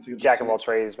I can't think of. Jack of all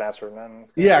trades, master of none.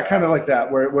 Yeah, kind of like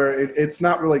that, where it's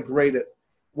not really great at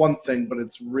one thing, but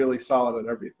it's really solid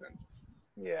at everything.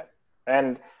 Yeah,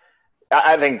 and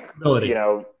I think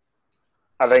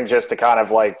I think just to kind of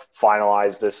like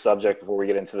finalize this subject before we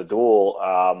get into the duel,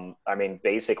 I mean,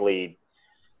 basically,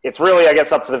 it's really, I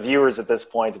guess, up to the viewers at this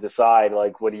point to decide,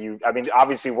 like,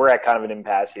 obviously we're at kind of an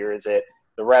impasse here. Is it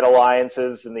the red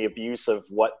alliances and the abuse of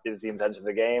what is the intention of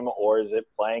the game, or is it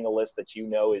playing a list that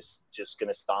is just going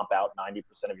to stomp out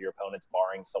 90% of your opponents,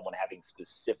 barring someone having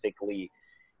specifically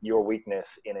your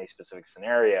weakness in a specific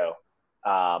scenario,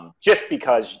 just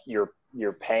because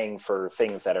you're paying for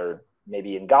things that are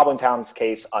maybe in Goblin Town's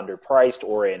case underpriced,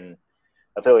 or in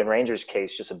Athelian Rangers'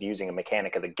 case just abusing a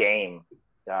mechanic of the game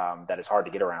that is hard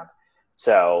to get around.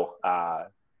 So,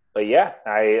 but yeah,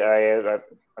 I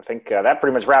think that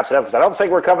pretty much wraps it up, because I don't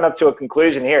think we're coming up to a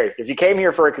conclusion here. If you came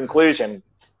here for a conclusion,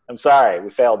 I'm sorry, we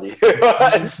failed you.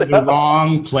 The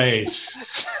wrong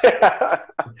place.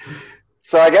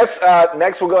 So I guess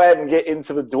next we'll go ahead and get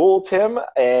into the duel, Tim,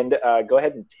 and go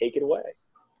ahead and take it away.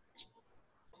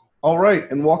 All right,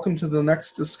 and welcome to the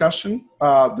next discussion.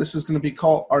 This is going to be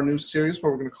called our new series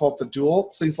where we're going to call it The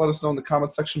Duel. Please let us know in the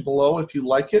comment section below if you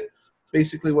like it.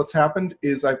 Basically what's happened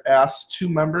is I've asked 2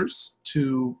 members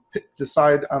to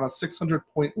decide on a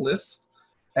 600-point list,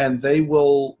 and they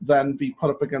will then be put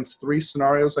up against 3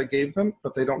 scenarios I gave them,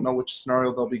 but they don't know which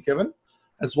scenario they'll be given,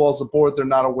 as well as a board they're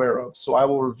not aware of. So I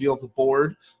will reveal the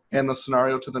board and the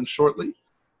scenario to them shortly.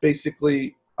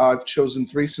 Basically, I've chosen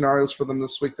 3 scenarios for them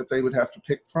this week that they would have to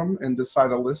pick from and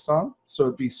decide a list on. So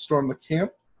it'd be Storm the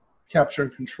Camp, Capture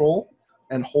and Control,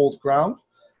 and Hold Ground.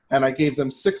 And I gave them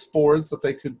 6 boards that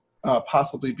they could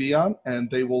possibly be on, and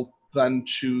they will then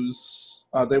choose,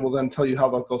 they will then tell you how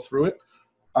they'll go through it.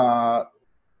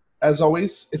 As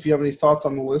always, if you have any thoughts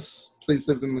on the lists, please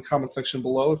leave them in the comment section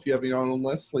below. If you have your own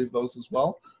lists, leave those as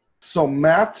well. So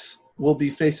Matt will be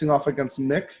facing off against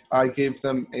Mick. I gave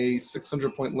them a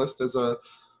 600-point list as what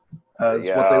they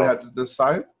had to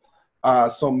decide.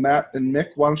 So Matt and Mick,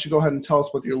 why don't you go ahead and tell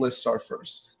us what your lists are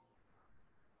first?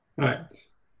 All right.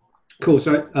 Cool.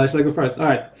 Shall I go first? All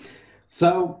right.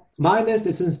 So my list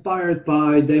is inspired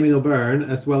by Damien O'Byrne,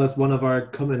 as well as one of our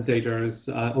commentators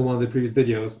on one of the previous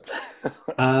videos.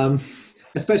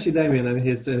 Especially Damien and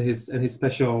his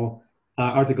special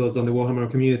articles on the Warhammer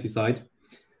community side.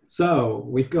 So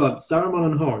we've got Saruman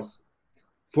on horse,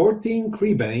 14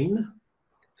 Creebane,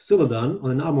 Suladan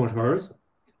on an armored horse,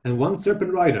 and 1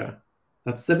 Serpent Rider.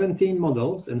 That's 17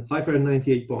 models and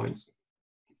 598 points.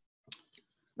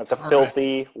 That's a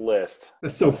filthy list.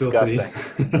 That's so disgusting.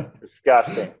 Filthy.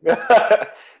 Disgusting.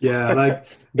 Yeah, like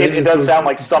it does sound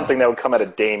like something that would come out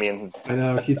of Damien. I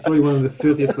know, he's probably one of the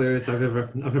filthiest players I've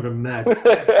ever met.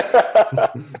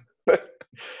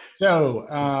 So,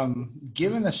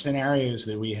 given the scenarios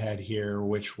that we had here,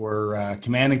 which were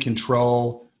command and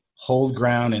control, hold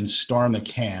ground, and storm the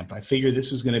camp, I figured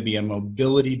this was going to be a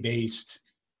mobility-based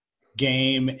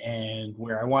game, and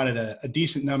where I wanted a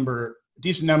decent number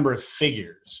of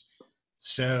figures.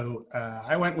 So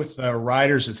I went with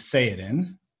Riders of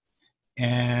Theoden,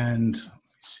 and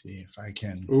let's see if I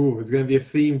can. Ooh, it's going to be a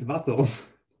themed battle.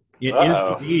 It is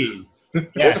indeed.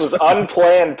 Yes. This was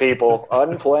unplanned, people.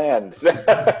 Unplanned.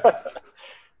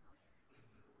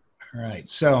 All right,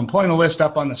 so I'm pulling the list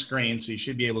up on the screen, so you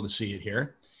should be able to see it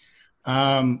here.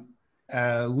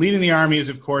 Leading the army is,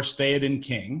 of course, Theoden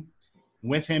King.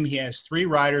 With him, he has 3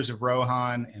 Riders of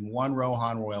Rohan and 1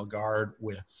 Rohan Royal Guard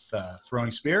with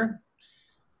Throwing Spear.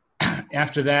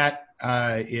 After that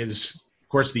is, of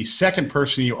course, the second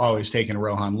person you always take in a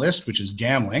Rohan list, which is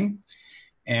Gamling.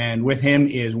 And with him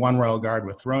is 1 Royal Guard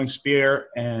with Throwing Spear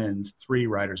and 3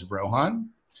 Riders of Rohan.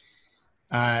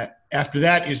 After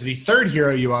that is the third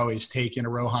hero you always take in a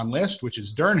Rohan list, which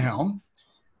is Durnhelm,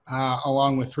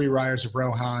 along with 3 Riders of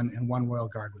Rohan and 1 Royal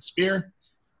Guard with Spear.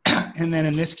 And then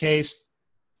in this case,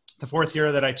 the fourth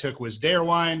hero that I took was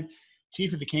Daerwine,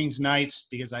 Chief of the King's Knights,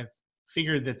 because I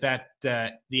figured that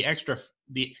the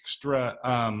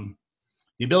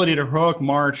ability to heroic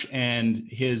march and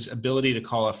his ability to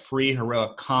call a free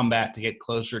heroic combat to get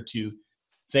closer to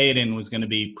Theoden was going to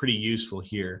be pretty useful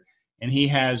here. And he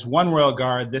has 1 Royal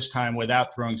Guard, this time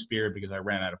without Throwing Spear because I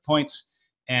ran out of points,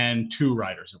 and 2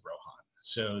 Riders of Rohan.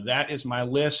 So that is my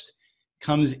list.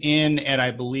 Comes in at,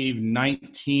 I believe,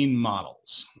 19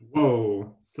 models.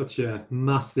 Whoa, such a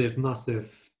massive,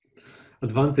 massive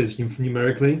advantage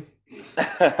numerically.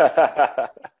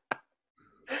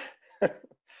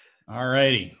 All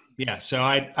righty. Yeah, so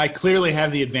I clearly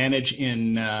have the advantage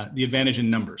in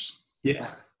numbers. Yeah,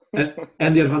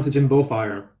 and the advantage in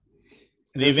bowfire.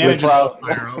 The advantage in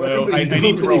bowfire, although I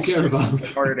need to roll 6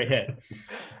 in order to hit.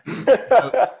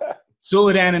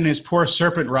 Suladan and his poor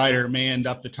Serpent Rider may end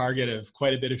up the target of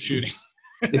quite a bit of shooting.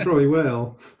 They probably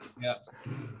will. Yeah.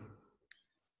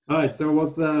 All right. So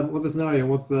what's the scenario?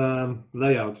 What's the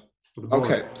layout for the board?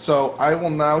 Okay, so I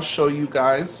will now show you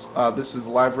guys. This is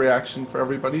live reaction for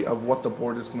everybody of what the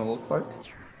board is going to look like. It's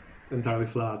entirely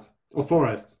flat or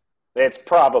forests. It's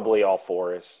probably all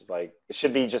forests. Like it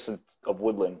should be just a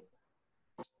woodland.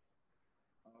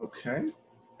 Okay.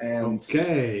 And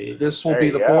okay. This will be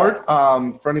the board.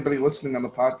 For anybody listening on the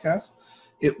podcast,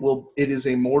 it is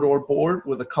a Mordor board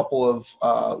with a couple of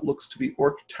looks to be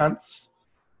orc tents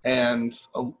and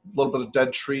a little bit of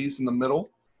dead trees in the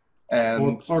middle.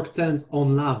 And orc tents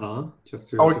on lava.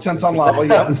 Orc tents on lava.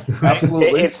 Yeah,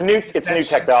 absolutely. It's new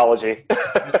technology.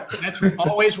 That's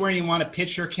always where you want to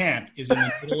pitch your camp, is in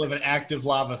the middle of an active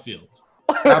lava field.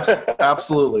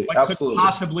 Absolutely. What could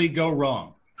possibly go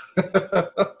wrong?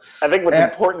 I think what's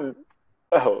important.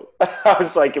 Oh, I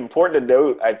was like, important to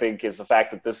note, I think, is the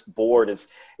fact that this board is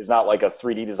not like a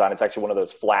 3D design. It's actually one of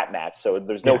those flat mats. So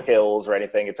there's no hills or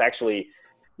anything. It's actually,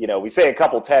 we say a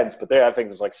couple tents, but I think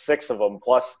there's like 6 of them.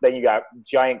 Plus, then you got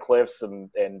giant cliffs and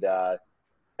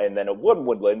then a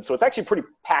woodland. So it's actually pretty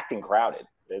packed and crowded.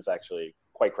 It is actually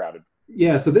quite crowded.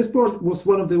 Yeah, so this board was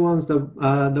one of the ones that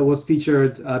was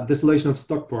featured at Desolation of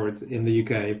Stockport in the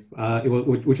UK,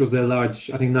 which was a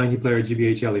large, I think, 90-player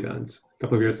GBHL event a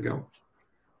couple of years ago.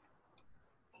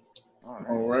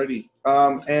 Alrighty.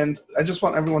 And I just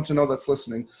want everyone to know that's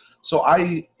listening. So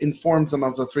I informed them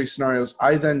of the 3 scenarios.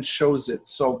 I then chose it.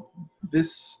 So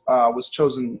this was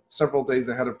chosen several days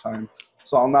ahead of time.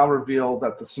 So I'll now reveal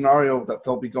that the scenario that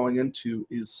they'll be going into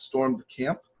is Storm the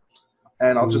Camp.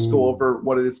 And I'll just go over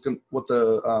what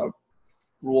the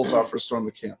rules are for Storm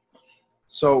the Camp.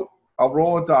 So I'll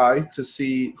roll a die to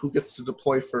see who gets to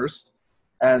deploy first,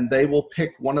 and they will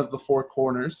pick one of the 4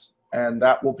 corners and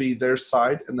that will be their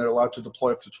side, and they're allowed to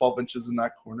deploy up to 12 inches in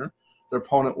that corner. Their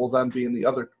opponent will then be in the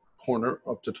other corner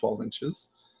up to 12 inches.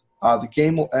 The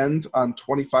game will end on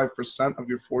 25% of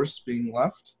your force being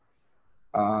left.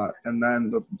 And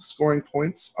then the scoring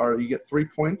points are, you get 3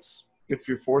 points if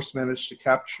your force managed to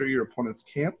capture your opponent's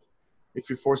camp. If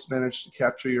your force managed to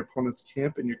capture your opponent's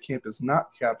camp and your camp is not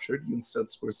captured, you instead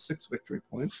score 6 victory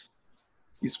points.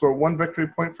 You score 1 victory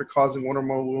point for causing 1 or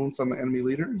more wounds on the enemy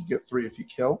leader. You get 3 if you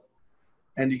kill.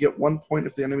 And you get 1 point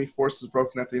if the enemy force is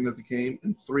broken at the end of the game,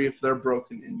 and 3 if they're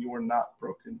broken and you are not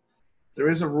broken. There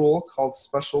is a rule called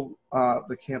special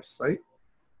the campsite.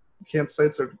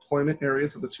 Campsites are deployment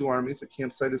areas of the two armies. A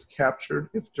campsite is captured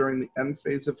if during the end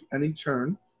phase of any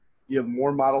turn, you have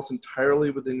more models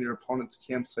entirely within your opponent's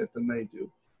campsite than they do.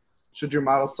 Should your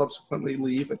model subsequently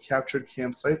leave a captured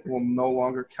campsite, it will no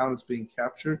longer count as being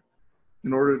captured.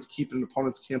 In order to keep an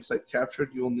opponent's campsite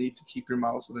captured, you will need to keep your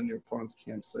models within your opponent's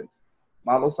campsite.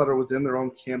 Models that are within their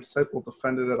own campsite will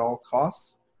defend it at all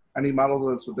costs. Any model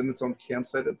that is within its own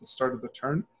campsite at the start of the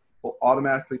turn will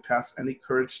automatically pass any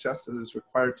courage test that it is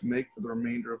required to make for the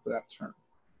remainder of that turn.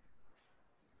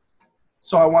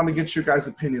 So I want to get your guys'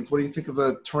 opinions. What do you think of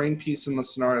the terrain piece in the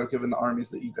scenario given the armies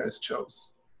that you guys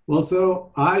chose? Well,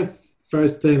 so I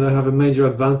first think I have a major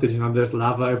advantage and there's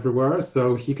lava everywhere,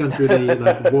 so he can't really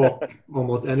like walk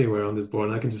almost anywhere on this board,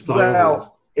 and I can just fly over it.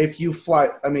 If you fly,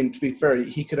 I mean, to be fair,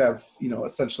 he could have,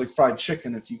 essentially fried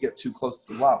chicken if you get too close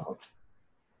to the lava.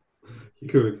 He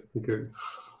could.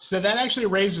 So that actually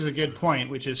raises a good point,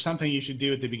 which is something you should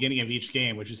do at the beginning of each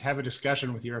game, which is have a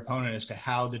discussion with your opponent as to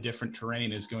how the different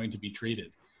terrain is going to be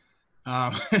treated.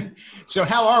 So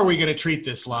how are we going to treat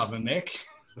this lava, Mick?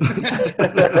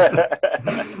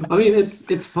 I mean,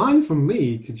 it's fine for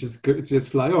me to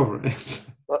just fly over it.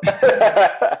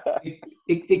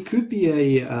 It could be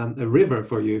a river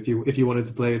for you if you wanted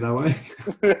to play it that way.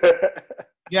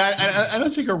 Yeah, I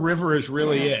don't think a river is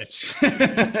really it.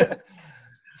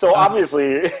 So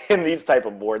obviously, in these type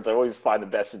of boards, I always find the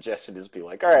best suggestion is be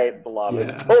like, all right, the lava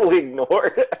is totally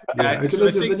ignored. Yeah, so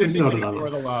I think ignore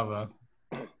the lava.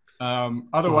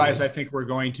 Otherwise, I think we're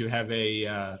going to have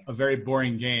a very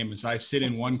boring game as I sit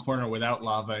in one corner without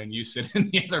lava and you sit in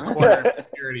the other corner and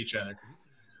stare at each other.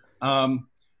 I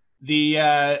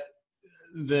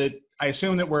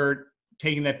assume that we're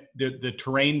taking the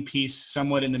terrain piece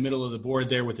somewhat in the middle of the board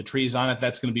there with the trees on it.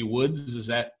 That's going to be woods. Is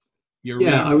that your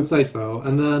read? I would say so.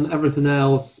 And then everything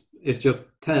else is just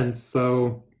tents.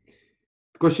 So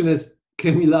the question is,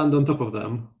 can we land on top of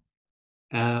them?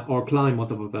 Or climb on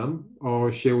top of them,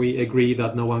 or should we agree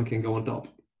that no one can go on top?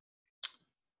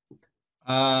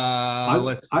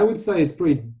 I would say it's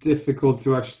pretty difficult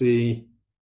to actually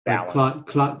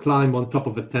climb on top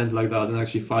of a tent like that and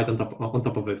actually fight on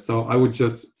top of it. So I would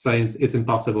just say it's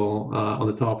impossible on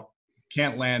the top.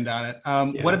 Can't land on it.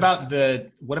 What about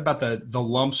the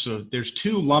lumps of? There's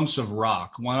 2 lumps of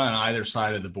rock, one on either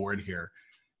side of the board here,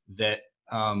 that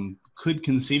could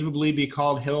conceivably be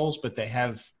called hills, but they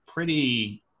have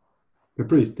they're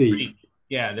pretty steep.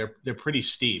 They're pretty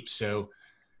steep. So,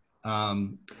 I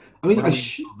mean,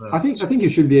 I think you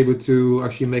should be able to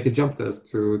actually make a jump test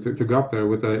to go up there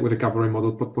with a cavalry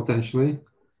model potentially.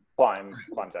 Climb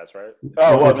test, right?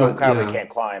 Oh well, no, cavalry can't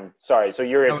climb. Sorry, so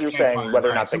you're saying climb,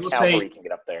 whether or not the cavalry can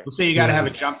get up there. Let's say you got to have a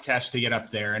jump test to get up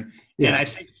there, and I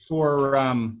think for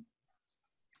and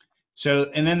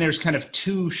then there's kind of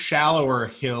 2 shallower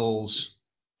hills.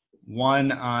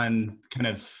 One on kind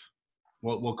of,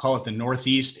 we'll call it the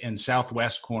northeast and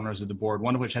southwest corners of the board,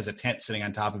 one of which has a tent sitting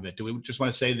on top of it. Do we just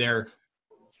want to say they're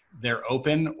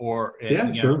open, or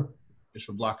sure, just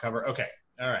for block cover? Okay,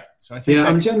 all right. So I think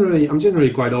I'm generally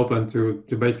quite open to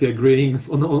basically agreeing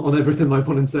on everything my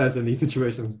opponent says in these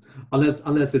situations,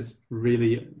 unless it's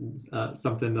really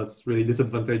something that's really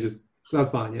disadvantageous. So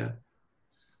that's fine. Yeah.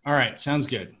 All right, sounds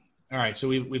good. All right, so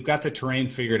we've got the terrain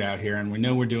figured out here, and we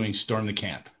know we're doing storm the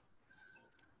camp.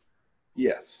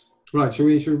 Yes. Right, should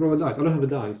we roll a dice? I don't have a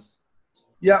dice.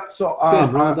 Yeah, so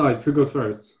Tim, roll a dice. Who goes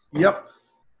first? Yep.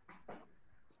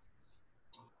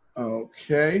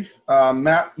 Okay.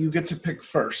 Matt, you get to pick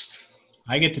first.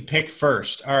 I get to pick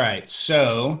first. All right,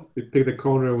 so we pick the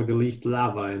corner with the least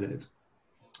lava in it.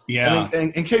 Yeah.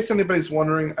 And in case anybody's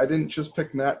wondering, I didn't just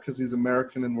pick Matt because he's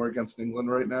American and we're against England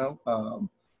right now.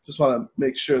 Just want to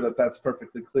make sure that that's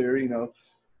perfectly clear.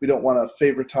 We don't want to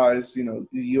favoritize, the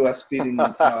U.S. beating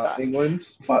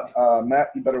England. But, Matt,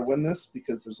 you better win this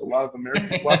because there's a lot of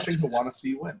Americans watching who want to see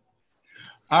you win.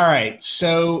 All right.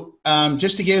 So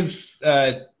just to give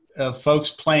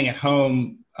folks playing at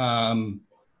home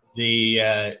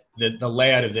the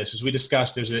layout of this, as we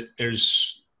discussed,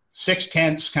 there's 6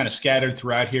 tents kind of scattered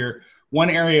throughout here. one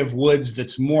area of woods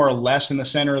that's more or less in the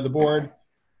center of the board,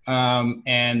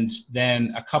 and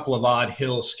then a couple of odd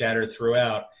hills scattered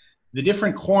throughout. The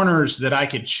different corners that I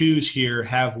could choose here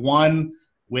have one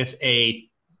with a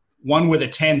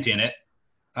tent in it,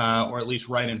 or at least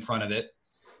right in front of it.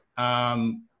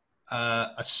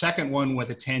 A second one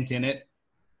with a tent in it,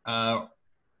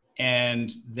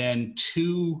 and then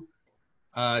two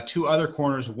other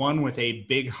corners, one with a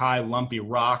big, high, lumpy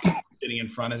rock sitting in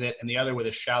front of it, and the other with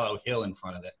a shallow hill in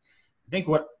front of it. I think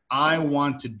what I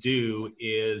want to do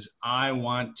is I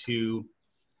want to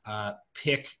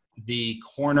pick the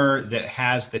corner that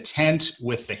has the tent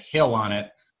with the hill on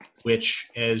it, which,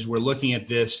 as we're looking at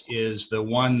this, is the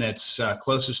one that's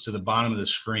closest to the bottom of the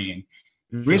screen.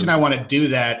 The reason I want to do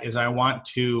that is I want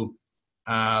to,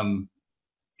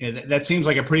 that seems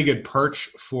like a pretty good perch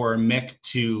for Mick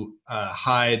to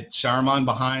hide Saruman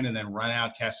behind, and then run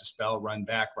out, cast a spell, run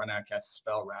back, run out, cast a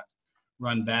spell,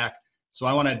 run back. So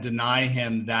I want to deny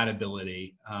him that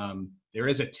ability. There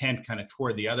is a tent kind of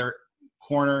toward the other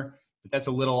corner, but that's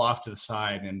a little off to the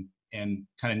side and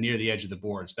kind of near the edge of the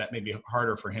board. So that may be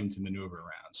harder for him to maneuver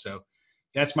around. So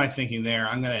that's my thinking there.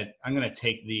 I'm gonna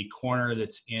take the corner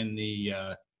that's in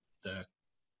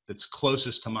that's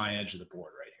closest to my edge of the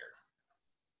board right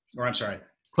here. Or I'm sorry,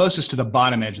 closest to the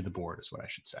bottom edge of the board is what I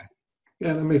should say.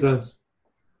 Yeah, that makes sense.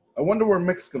 I wonder where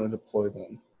Mick's going to deploy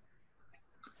then.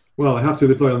 Well, I have to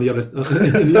deploy on the other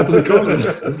in the opposite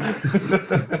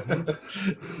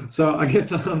corner. So I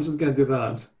guess I'm just going to do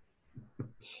that.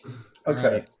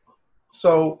 Okay. Right.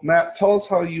 So, Matt, tell us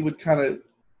how you would kind of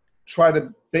try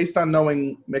to, based on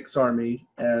knowing Mick's army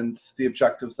and the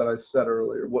objectives that I said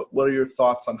earlier, what are your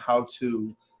thoughts on how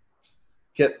to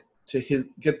get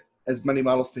as many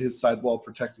models to his side while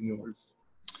protecting yours?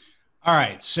 All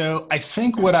right. So I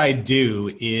think what I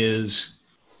do is,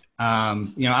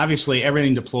 obviously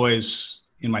everything deploys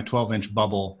in my 12-inch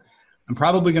bubble. I'm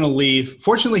probably going to leave.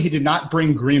 Fortunately, he did not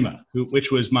bring Grima,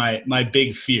 which was my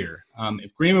big fear.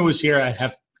 If Grima was here, I'd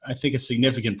have, I think, a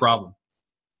significant problem.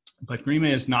 But Grima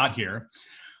is not here.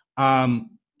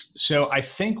 So I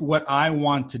think what I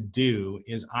want to do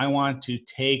is I want to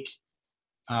take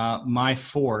my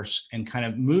force and kind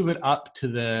of move it up to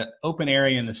the open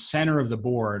area in the center of the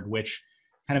board, which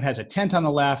kind of has a tent on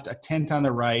the left, a tent on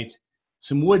the right,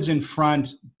 some woods in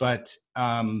front, but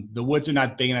the woods are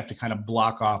not big enough to kind of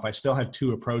block off. I still have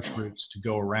two approach routes to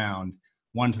go around,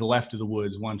 one to the left of the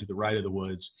woods, one to the right of the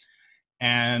woods.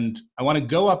 And I want to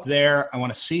go up there. I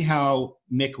want to see how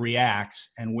Mick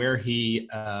reacts and where he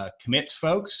commits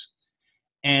folks.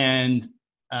 And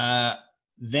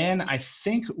then I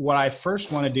think what I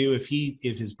first want to do if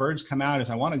his birds come out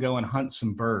is I want to go and hunt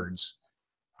some birds,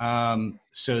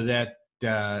 so that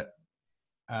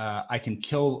I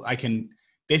can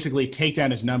basically take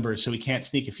down his numbers so he can't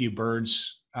sneak a few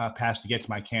birds past to get to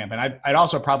my camp. And I'd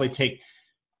also probably take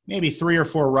maybe 3 or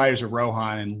 4 riders of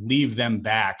Rohan and leave them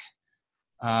back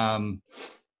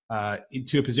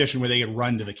into a position where they could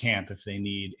run to the camp if they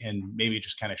need, and maybe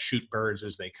just kind of shoot birds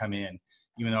as they come in.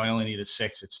 Even though I only needed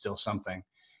 6, it's still something.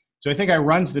 So I think I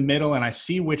run to the middle and I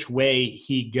see which way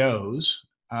he goes,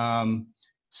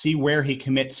 see where he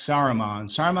commits Saruman.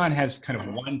 Saruman has kind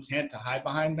of one tent to hide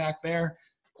behind back there.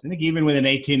 I think even with an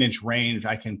 18-inch range,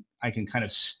 I can kind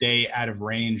of stay out of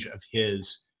range of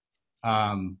his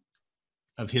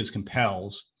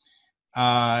compels,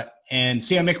 and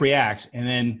see how Mick reacts. And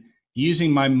then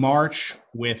using my march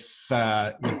with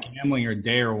Gambling or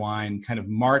Dayerwine, kind of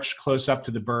march close up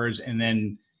to the birds, and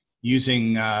then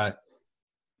using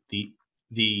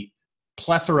the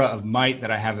plethora of might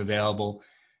that I have available,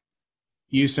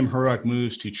 use some heroic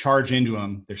moves to charge into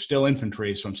them. They're still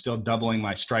infantry, so I'm still doubling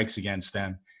my strikes against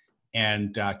them,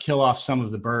 and kill off some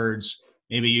of the birds.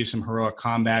 Maybe use some heroic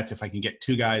combats. If I can get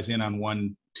 2 guys in on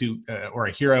or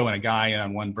a hero and a guy in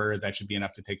on one bird, that should be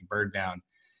enough to take a bird down.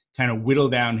 Kind of whittle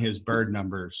down his bird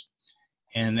numbers.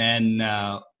 And then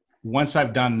once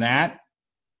I've done that,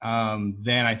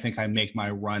 then I think I make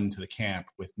my run to the camp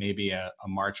with maybe a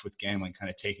march with Gambling, kind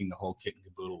of taking the whole kit and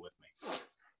caboodle with me.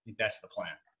 I think that's the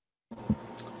plan.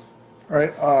 All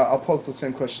right, I'll pose the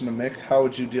same question to Mick. How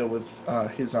would you deal with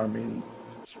his army and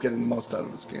getting the most out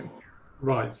of this game?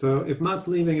 Right, so if Matt's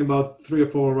leaving about 3 or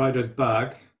 4 riders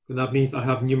back, then that means I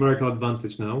have numerical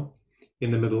advantage now in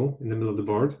the middle of the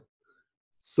board.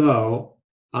 So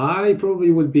I probably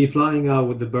would be flying out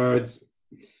with the birds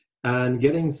and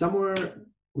getting somewhere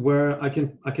where I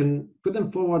can put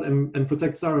them forward and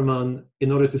protect Saruman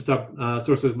in order to stop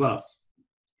Sorcerer's Blast.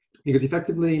 Because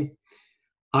effectively,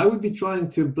 I would be trying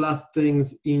to blast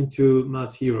things into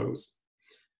Matt's heroes.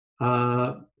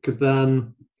 Because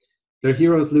then their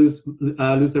heroes lose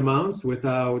their mounts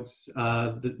without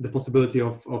the possibility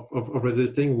of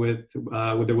resisting with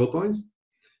their will points.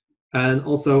 And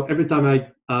also, every time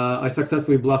I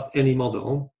successfully blast any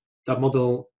model, that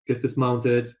model gets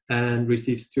dismounted and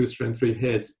receives 2 strength 3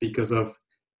 hits because of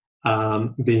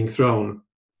being thrown.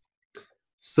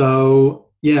 So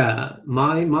yeah,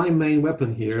 my main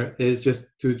weapon here is just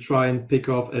to try and pick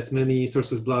off as many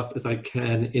Sorcerer's Blasts as I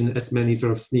can in as many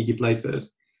sort of sneaky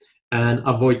places, and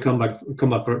avoid combat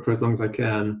for as long as I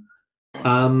can.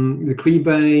 The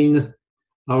Creebane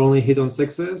are only hit on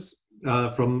 6s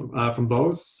from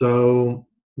bows, so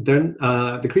then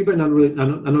the Creebane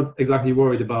are not exactly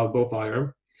worried about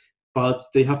bowfire, but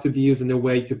they have to be used in a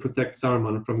way to protect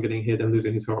Saruman from getting hit and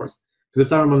losing his horse.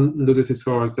 Because if Saruman loses his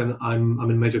horse, then I'm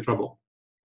in major trouble.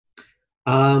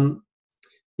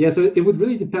 Yeah, so it would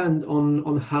really depend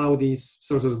on how these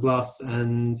Sorcerer's Blasts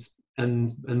and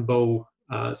bow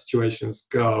situations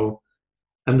go.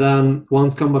 And then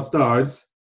once combat starts,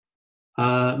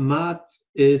 Matt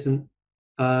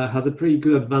has a pretty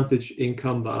good advantage in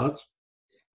combat,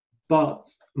 but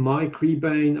my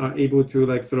Creebane are able to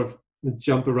like sort of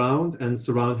jump around and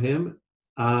surround him.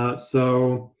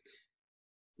 So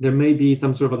there may be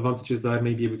some sort of advantages that I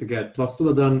may be able to get. Plus,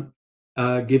 Suladan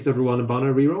gives everyone a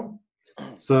banner reroll.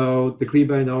 So the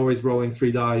Creebane are always rolling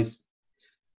 3 dice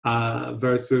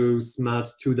versus Matt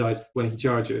 2 dice when he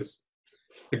charges.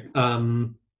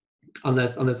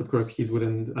 Unless of course he's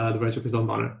within the range of his own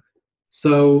banner.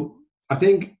 So I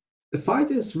think the fight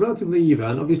is relatively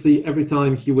even. Obviously, every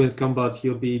time he wins combat,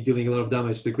 he'll be dealing a lot of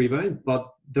damage to the Creebane, but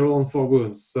they're all on 4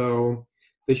 wounds, so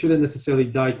they shouldn't necessarily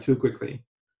die too quickly.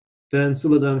 Then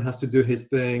Suladan has to do his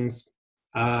things.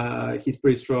 He's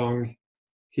pretty strong.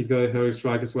 He's got a heroic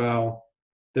strike as well.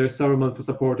 There's Saruman for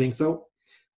supporting. So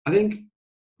I think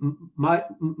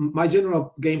my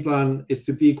general game plan is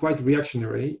to be quite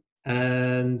reactionary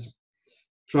and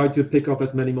try to pick off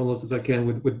as many models as I can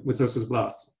with Sorcerer's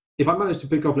Blasts. If I manage to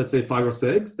pick off, let's say, 5 or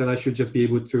 6, then I should just be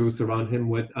able to surround him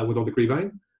with all the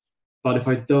Creebane. But if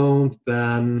I don't,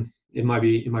 then it might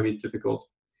be difficult.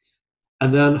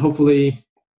 And then hopefully,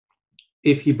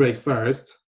 if he breaks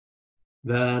first,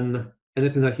 then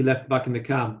anything that he left back in the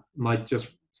camp might just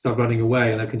start running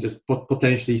away, and I can just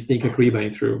potentially sneak a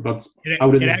Creebane through. But I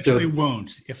wouldn't necessarily. Actually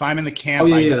won't. If I'm in the camp.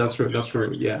 Oh yeah, that's true. That's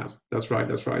true. Yeah, that's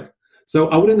right. So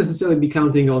I wouldn't necessarily be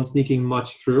counting on sneaking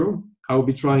much through. I would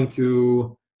be trying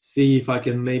to see if I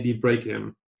can maybe break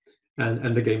him and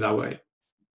end the game that way.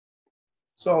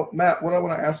 So Matt, what I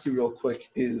want to ask you real quick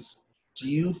is, do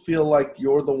you feel like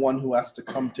you're the one who has to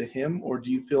come to him, or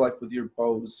do you feel like with your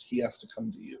bows he has to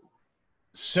come to you?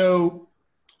 So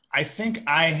I think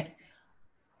I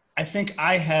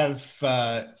have.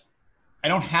 I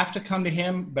don't have to come to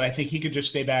him, but I think he could just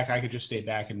stay back. I could just stay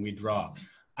back, and we draw.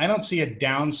 I don't see a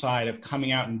downside of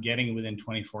coming out and getting within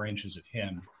 24 inches of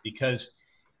him, because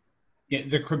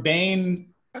the Creebane,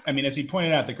 I mean, as he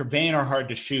pointed out, the Creebane are hard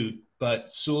to shoot, but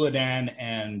Suladan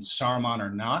and Saruman are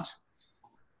not.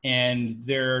 And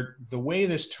the way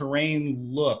this terrain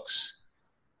looks,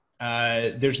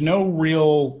 there's no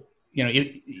real,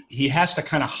 he has to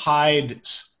kind of hide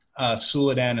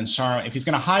Suladan and Saruman. If he's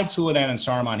going to hide Suladan and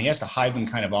Saruman, he has to hide them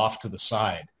kind of off to the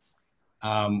side,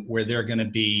 where they're going to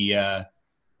be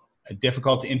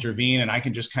difficult to intervene, and I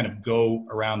can just kind of go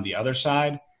around the other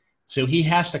side. So he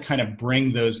has to kind of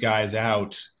bring those guys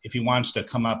out if he wants to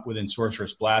come up within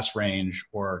Sorcerer's Blast range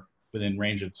or within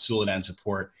range of Suladan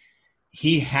support.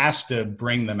 He has to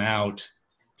bring them out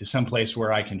to some place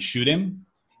where I can shoot him.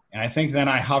 And I think then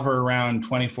I hover around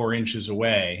 24 inches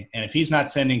away. And if he's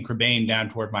not sending Creebane down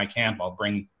toward my camp, I'll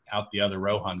bring out the other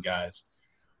Rohan guys.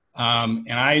 And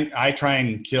I try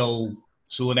and kill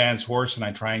Suladan's horse, and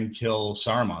I try and kill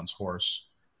Saruman's horse.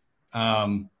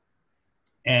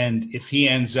 And if he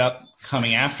ends up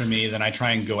coming after me, then I try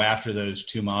and go after those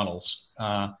 2 models.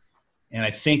 And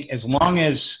I think as long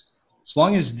as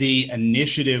the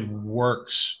initiative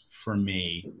works for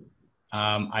me,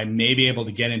 I may be able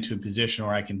to get into a position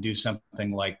where I can do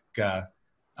something like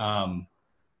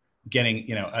getting,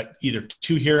 either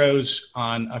 2 heroes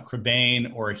on a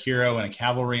Creebane or a hero and a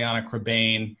cavalry on a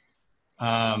Creebane.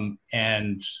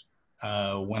 And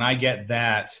when I get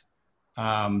that,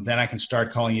 then I can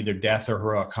start calling either death or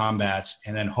heroic combats,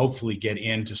 and then hopefully get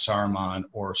into Saruman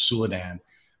or Suladan.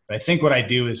 But I think what I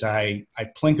do is I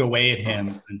plink away at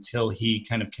him until he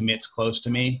kind of commits close to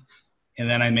me, and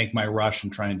then I make my rush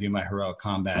and try and do my heroic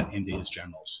combat into his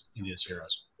generals, into his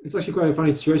heroes. It's actually quite a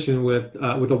funny situation with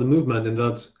all the movement, in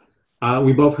that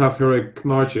we both have heroic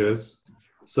marches.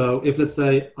 So if, let's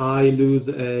say, I lose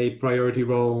a priority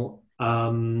roll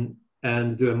and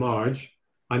do a march,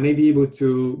 I may be able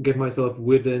to get myself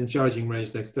within charging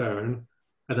range next turn,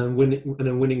 and then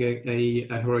winning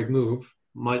a heroic move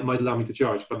might allow me to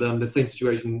charge. But then the same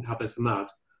situation happens for Matt.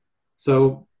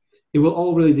 So it will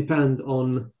all really depend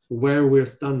on where we're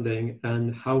standing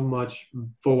and how much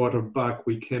forward or back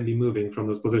we can be moving from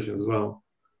those positions as well.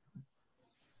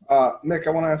 Nick,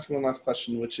 I want to ask you one last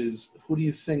question, which is, who do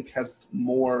you think has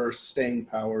more staying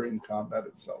power in combat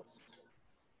itself?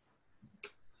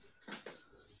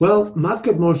 Well, Matt's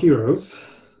got more heroes,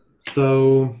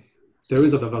 so there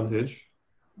is an advantage.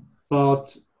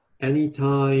 But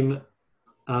anytime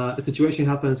a situation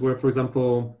happens where, for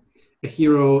example, a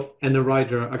hero and a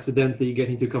rider accidentally get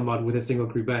into combat with a single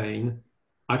Creebane,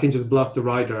 I can just blast the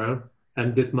rider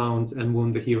and dismount and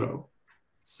wound the hero.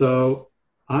 So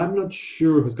I'm not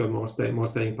sure who's got more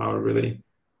staying power, really.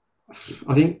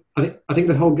 I think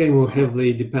the whole game will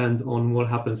heavily depend on what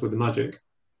happens with the magic.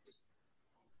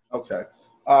 Okay.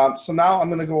 So now I'm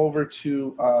going to go over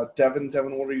to Devin.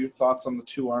 Devin, what are your thoughts on the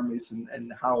two armies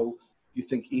and how you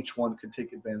think each one could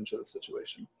take advantage of the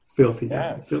situation? Filthy.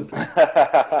 Yeah. Filthy.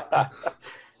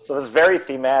 So this very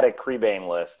thematic Creebane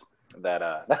list that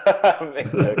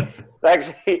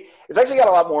it's actually got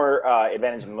a lot more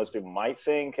advantage than most people might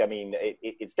think. I mean,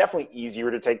 it's definitely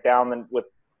easier to take down than with.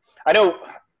 I know,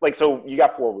 like, so you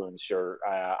got 4 wounds, sure.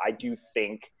 I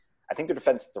think their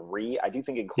defense 3. I do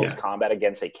think in close combat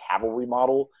against a cavalry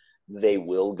model, they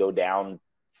will go down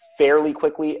fairly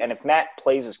quickly. And if Matt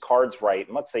plays his cards right,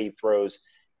 and let's say he throws,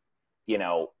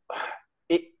 it'll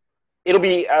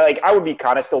be like, I would be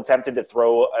kind of still tempted to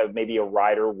throw maybe a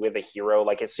rider with a hero,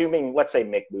 like assuming, let's say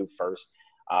Mick moved first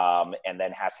and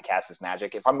then has to cast his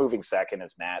magic. If I'm moving second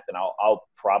as Matt, then I'll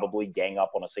probably gang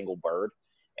up on a single bird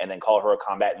and then call her a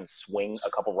combat and swing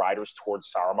a couple riders towards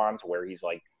Saruman to where he's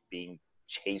like being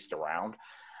chased around.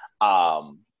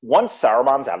 Once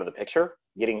Saruman's out of the picture,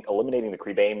 eliminating the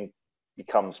Creebane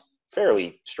becomes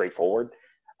fairly straightforward.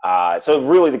 So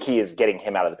really the key is getting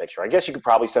him out of the picture. I guess you could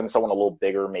probably send someone a little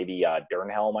bigger, maybe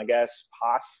Dernhelm, I guess,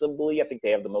 possibly. I think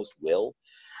they have the most will.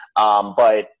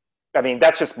 But, I mean,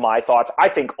 that's just my thoughts. I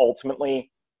think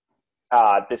ultimately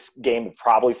this game will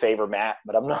probably favor Matt,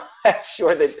 but I'm not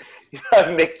sure that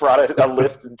Nick brought a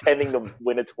list intending to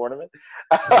win a tournament.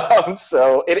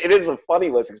 So it is a funny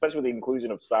list, especially with the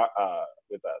inclusion of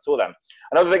Suladam.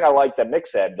 Another thing I like that Nick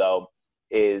said, though,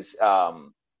 is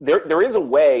there is a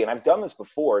way, and I've done this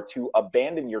before, to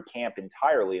abandon your camp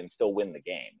entirely and still win the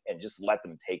game and just let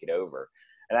them take it over.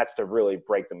 And that's to really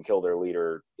break them, kill their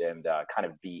leader, and kind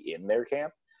of be in their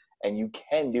camp. And you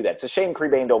can do that. It's a shame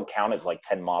Creebane don't count as like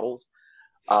 10 models.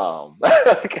 But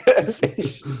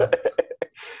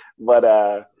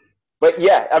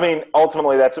yeah, I mean,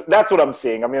 ultimately that's what I'm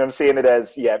seeing. I mean, I'm seeing it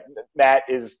as, Matt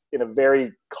is in a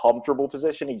very comfortable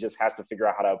position. He just has to figure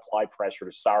out how to apply pressure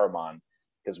to Saruman,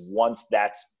 because once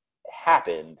that's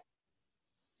happened,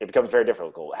 it becomes very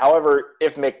difficult. However,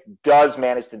 if Mick does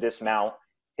manage to dismount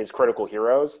his critical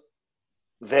heroes,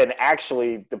 then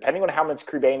actually, depending on how much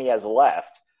Creebane he has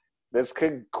left, this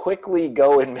could quickly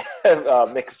go in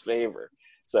Mick's favor.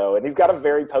 So, and he's got a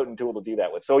very potent tool to do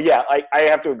that with. So, yeah, I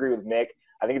have to agree with Mick.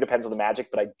 I think it depends on the magic,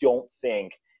 but I don't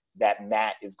think that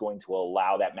Matt is going to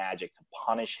allow that magic to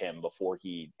punish him before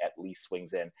he at least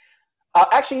swings in.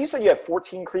 Actually, you said you have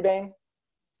 14 Creebane?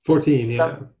 14,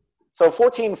 yeah. So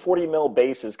 14 40 mil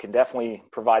bases can definitely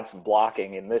provide some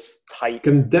blocking in this tight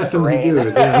Can definitely terrain. do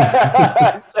it,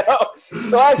 yeah.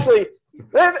 so actually,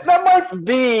 that might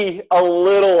be a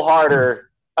little harder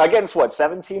against,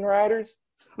 17 riders?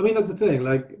 I mean, that's the thing.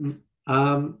 Like,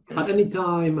 at any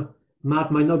time,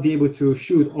 Matt might not be able to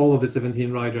shoot all of the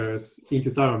 17 riders into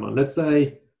Saruman. Let's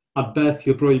say, at best,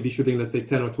 he'll probably be shooting, let's say,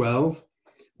 10 or 12.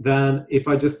 Then, if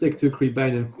I just stick to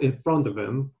Creebane in front of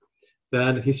him,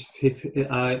 then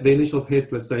the initial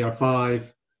hits, let's say, are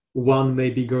 5. 1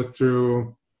 maybe goes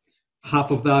through.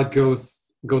 Half of that goes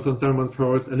on Saruman's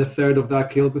horse, and a third of that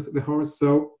kills the horse.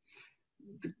 So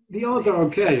the odds are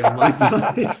okay on my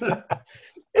side.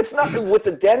 It's not with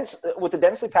the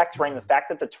densely packed terrain. The fact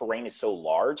that the terrain is so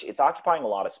large, it's occupying a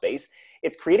lot of space.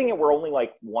 It's creating it where only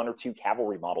like 1 or 2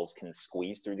 cavalry models can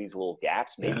squeeze through these little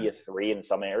gaps, maybe a 3 in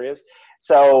some areas.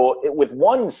 So with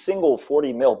one single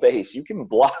 40 mil base, you can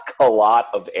block a lot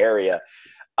of area.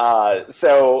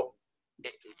 So,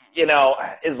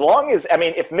 as long as, I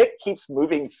mean, if Mick keeps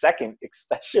moving second,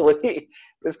 especially,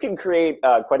 this can create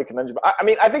quite a conundrum. I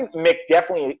mean, I think Mick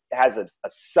definitely has a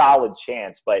solid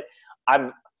chance, but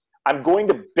I'm going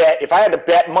to bet, if I had to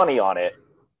bet money on it,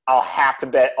 I'll have to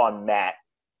bet on Matt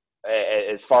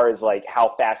as far as like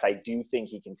how fast I do think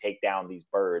he can take down these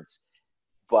birds.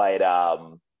 But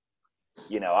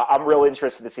I'm real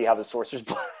interested to see how the Sorcerer's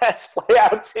Blast play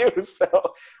out too. So,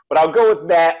 but I'll go with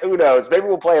Matt. Who knows? Maybe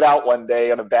we'll play it out one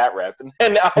day on a bat rep, and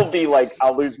then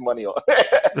I'll lose money on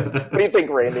it. What do you think,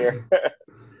 Rainier?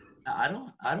 I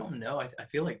don't know. I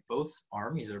feel like both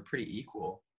armies are pretty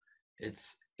equal.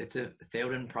 It's a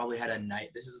Theoden probably had a night.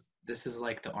 This is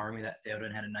like the army that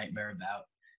Theoden had a nightmare about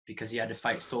because he had to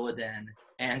fight Solodan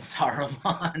and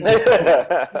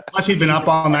Saruman. Plus, he'd been up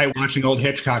all night watching old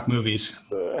Hitchcock movies.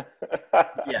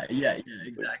 Yeah,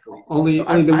 exactly. Only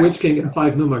So the Witch King and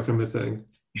 5 Numarks are missing.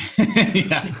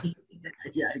 Yeah.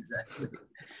 Yeah,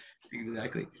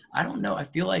 exactly. I don't know. I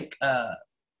feel like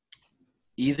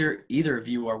either of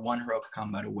you are one heroic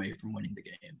combat away from winning the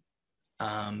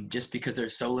game. Just because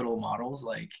there's so little models,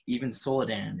 like even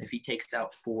Solodan, if he takes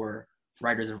out 4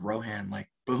 Riders of Rohan, like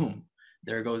boom,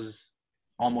 there goes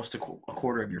almost a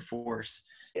quarter of your force.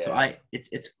 Yeah. So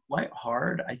it's quite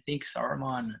hard. I think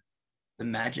Saruman, the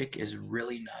magic is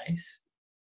really nice.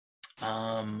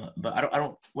 But I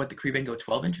don't. What the Creebane go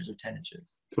 12 inches or 10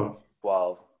 inches?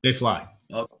 12. They fly.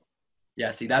 Oh, yeah.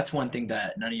 See, that's one thing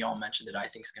that none of y'all mentioned that I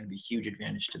think is going to be a huge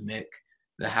advantage to Mick.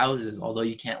 The houses, although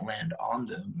you can't land on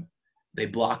them, they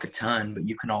block a ton, but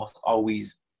you can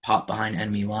always pop behind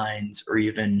enemy lines or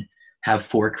even have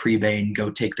 4 Creebane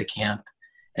go take the camp.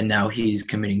 And now he's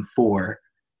committing 4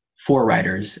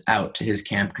 riders out to his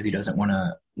camp because he doesn't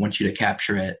want you to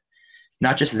capture it.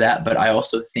 Not just that, but I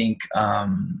also think, I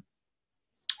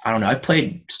don't know, I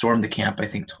played Storm the Camp, I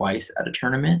think, twice at a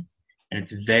tournament, and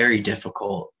it's very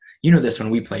difficult. You know this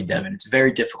when we played Devin. It's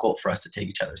very difficult for us to take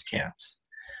each other's camps.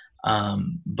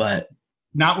 But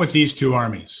not with these 2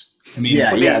 armies. I mean,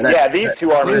 these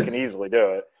 2 armies can easily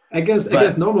do it. I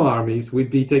guess normal armies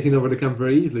would be taking over the camp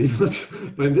very easily,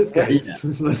 but in this case,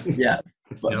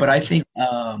 but I think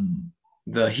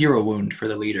the hero wound for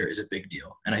the leader is a big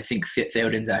deal, and I think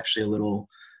Theoden's actually a little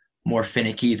more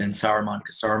finicky than Saruman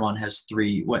because Saruman has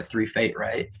 3 fate,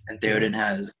 right? And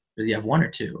Theoden does he have 1 or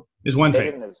 2? There's 1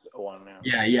 fate. Theoden is 1 now.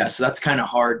 Yeah. So that's kind of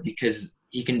hard because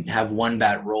he can have 1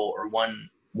 bad roll or one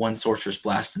Sorcerer's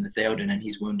Blast into Theoden and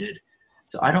he's wounded.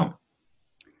 So I don't.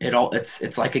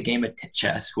 It's like a game of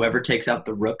chess. Whoever takes out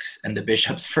the rooks and the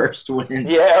bishops first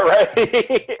wins. Yeah, right.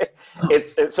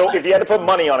 it's so if you had to put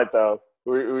money on it though,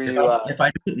 if I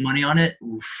put money on it,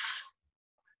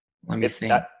 let me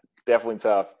think. Definitely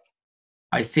tough.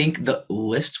 I think the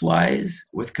list-wise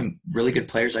with really good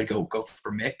players, I'd go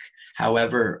for Mick.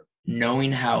 However,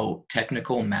 knowing how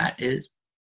technical Matt is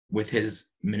with his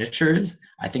miniatures,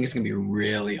 I think it's gonna be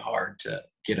really hard to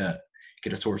get a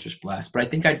Sorcerer's Blast. But I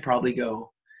think I'd probably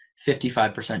go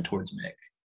 55% towards Mick.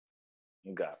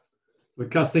 Okay. So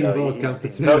casting vote comes to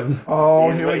Tim.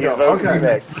 Oh, here we go.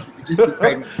 Okay.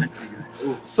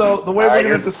 So the way we're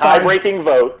going to decide tie-breaking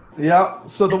vote. Yeah.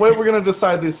 So the way we're going to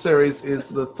decide this series is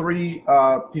the 3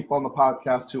 people on the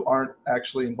podcast who aren't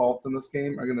actually involved in this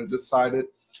game are going to decide it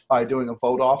by doing a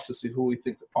vote off to see who we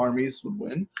think armies would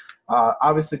win.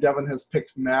 Obviously, Devin has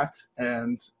picked Matt,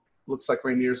 and looks like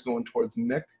Rainier's going towards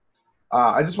Mick.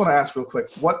 I just want to ask real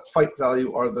quick, what fight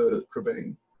value are the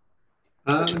Creebane?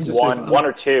 1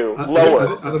 or 2. Lower.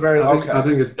 I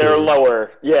think it's 2. They're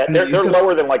lower. Yeah, they're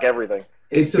lower than like everything.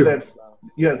 You said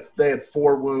they had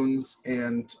 4 wounds,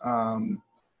 and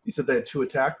you said they had 2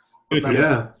 attacks?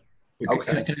 Yeah.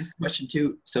 Okay. Can I ask a question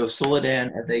too? So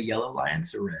Solodan, are they yellow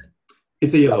alliance or red?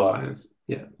 It's a yellow alliance.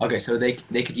 Yeah. Okay, so they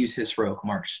could use his heroic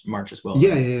march as well.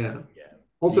 Yeah.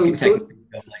 Also, you can go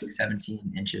like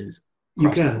 17 inches. You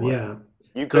can, yeah.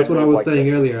 That's what I was saying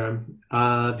earlier.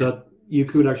 That you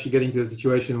could actually get into a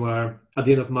situation where at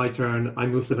the end of my turn, I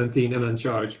move 17 and then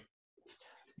charge.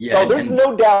 Yeah. Oh, there's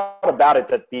no doubt about it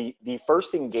that the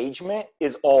first engagement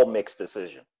is all Mick's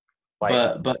decision.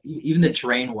 But even the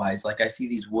terrain wise, like I see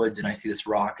these woods and I see this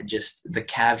rock, and just the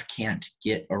cav can't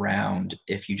get around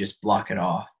if you just block it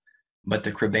off. But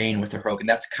the Creebane with the heroic, and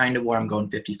that's kind of where I'm going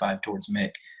 55 towards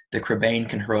Mick. The Creebane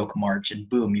can heroic march, and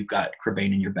boom, you've got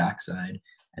Creebane in your backside,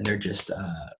 and they're just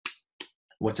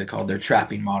what's it called? They're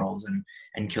trapping models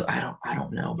and kill. I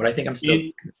don't know, but I think I'm still.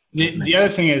 The other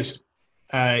thing is,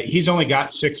 he's only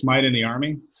got 6 might in the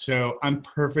army, so I'm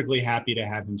perfectly happy to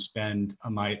have him spend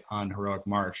a might on heroic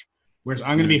march. Whereas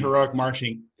I'm going to be heroic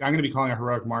marching. I'm going to be calling a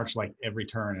heroic march like every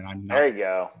turn, and I'm not. There you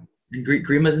go. And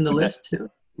Grima's in the list too.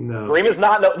 No. Grima's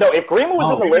not. No. If Grima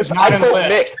was in the list, I'd vote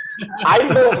Mick. I'd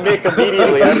vote Mick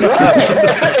immediately.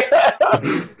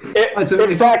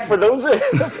 In fact, for those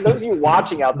of you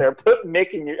watching out there, put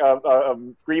Mick in your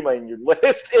Grima in your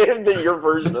list in your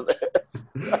version of this.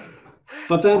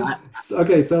 But then,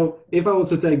 okay, so if I was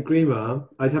to take Grima,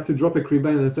 I'd have to drop a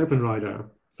Creebane and a Serpent Rider,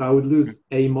 so I would lose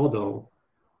a model.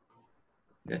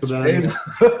 So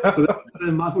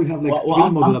then, Matt would have like three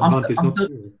model advantage, not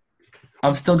two.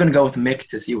 I'm still going to go with Mick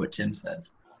to see what Tim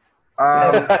says.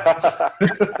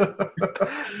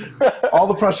 All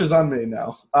the pressure's on me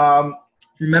now.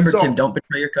 Remember, Tim, don't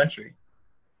betray your country.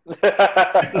 All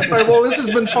right, well, this has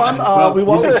been fun. We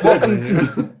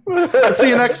welcome. See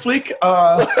you next week.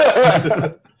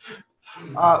 So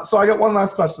I got one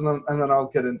last question, and then I'll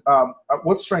get in.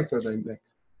 What strength are they, Nick?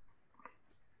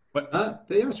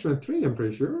 They are strength 3, I'm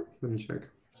pretty sure. Let me check.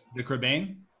 The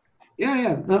Crabane?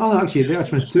 Yeah. No, actually, they are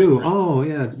strength 2. Oh,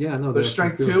 yeah. No, they're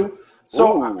strength 2.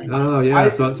 So, so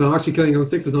I'm actually killing on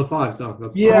 6s and 5s. So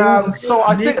that's so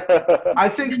I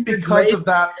think because of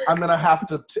that, I'm gonna have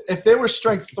to. If they were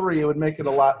strength 3, it would make it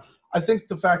a lot. I think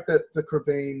the fact that the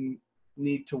Crabane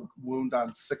need to wound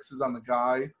on 6s on the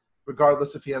guy,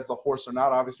 regardless if he has the horse or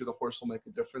not. Obviously, the horse will make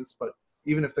a difference, but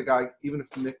even if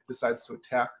Nick decides to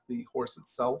attack the horse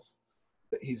itself,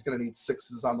 that he's gonna need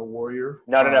 6s on the warrior.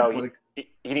 No.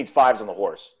 He needs 5s on the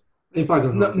horse. No,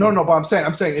 but I'm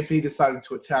saying if he decided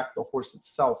to attack the horse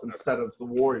itself instead of the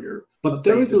warrior. But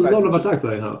there is a lot of attacks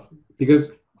that I have,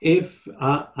 because if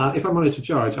I'm ready to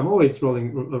charge, I'm always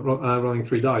rolling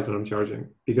 3 dice when I'm charging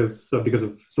because of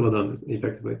Soladon,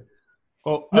 effectively.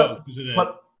 Well,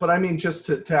 but I mean just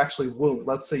to actually wound.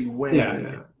 Let's say you win,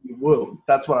 you wound.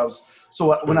 That's what I was.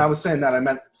 So when I was saying that, I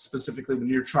meant specifically when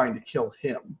you're trying to kill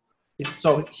him. Yeah.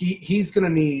 So he's going to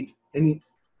need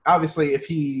obviously, if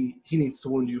he needs to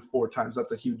wound you 4 times,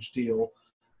 that's a huge deal.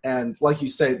 And like you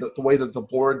say, the way that the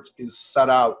board is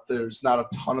set out, there's not a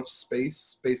ton of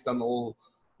space based on the little,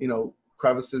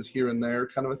 crevices here and there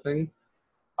kind of a thing.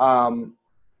 I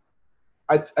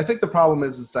think the problem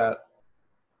is that,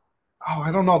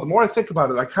 I don't know. The more I think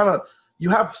about it, you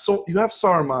have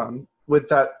Saruman with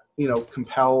that,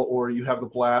 compel, or you have the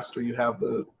blast, or you have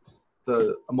the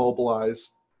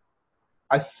immobilize.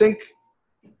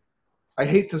 I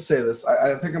hate to say this.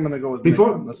 I think I'm going to go with Nick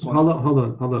on this one.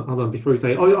 Hold on. Before you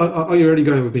say, you're already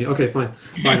going with me. Okay, fine.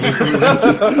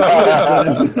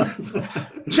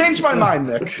 Change my mind,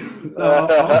 Nick.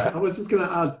 I was just going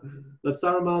to add that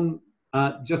Saruman,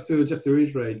 just to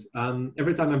reiterate,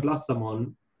 every time I blast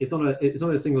someone, it's not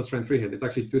a single strength 3 hit. It's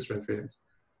actually 2 strength 3 hits.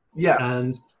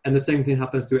 Yes. And the same thing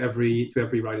happens to every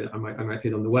rider I might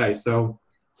hit on the way. So,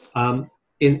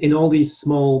 in all these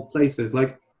small places,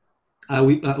 like.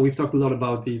 We've talked a lot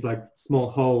about these like small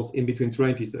holes in between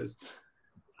terrain pieces.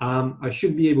 I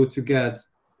should be able to get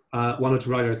 1 or 2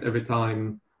 riders every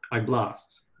time I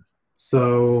blast.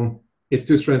 So it's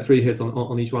 2 strength 3 hits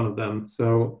on each one of them.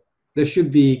 So there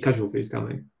should be casualties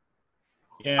coming.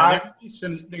 Yeah,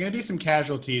 there are going to be some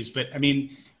casualties, but I mean,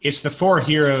 it's the 4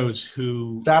 heroes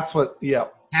who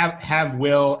have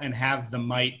will and have the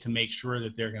might to make sure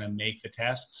that they're going to make the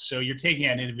tests. So you're taking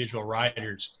out individual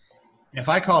riders. If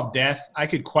I call death, I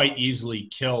could quite easily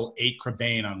kill 8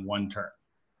 Crabane on 1 turn.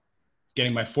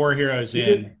 Getting my 4 heroes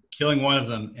in, killing one of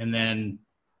them, and then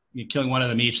killing one of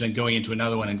them each, then going into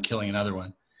another one and killing another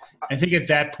one. I think at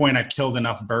that point I've killed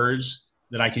enough birds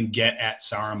that I can get at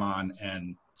Saruman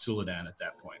and Suladan at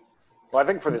that point. Well, I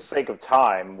think for the sake of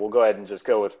time, we'll go ahead and just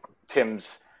go with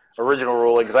Tim's original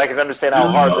ruling, because I can understand how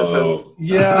hard this is.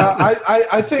 Yeah,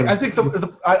 I think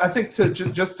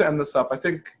just to end this up, I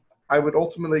think I would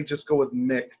ultimately just go with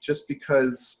Mick, just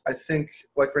because I think,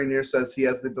 like Rainier says, he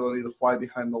has the ability to fly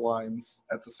behind the lines.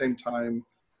 At the same time,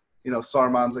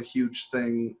 Saruman's a huge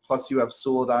thing. Plus, you have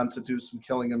Suladan to do some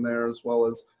killing in there, as well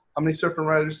as how many Serpent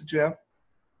Riders did you have?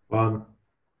 1.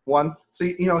 So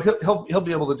he'll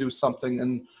be able to do something,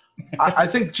 and I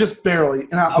think just barely.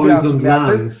 And I'll be honest with you,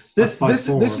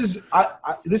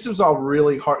 this is all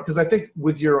really hard, because I think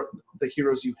with the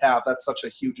heroes you have, that's such a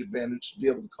huge advantage to be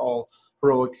able to call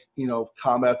heroic,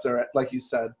 combats, or like you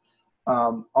said,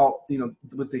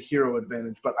 with the hero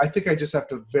advantage. But I think I just have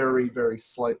to very, very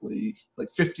slightly, like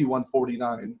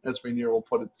 51-49, as Rainier will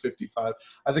put it, 55.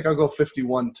 I think I'll go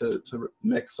 51 to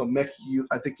Mick. So Mick,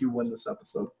 I think you win this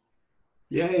episode.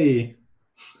 Yay!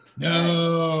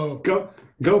 No,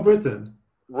 go Britain.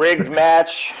 Rigged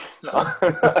match.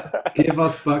 Give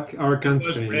us back our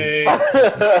country.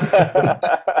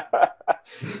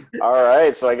 All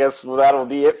right, so I guess that'll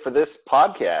be it for this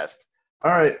podcast.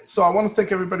 All right, so I want to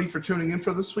thank everybody for tuning in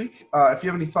for this week. If you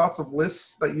have any thoughts of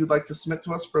lists that you'd like to submit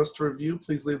to us for us to review,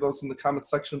 please leave those in the comment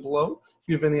section below. If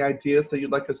you have any ideas that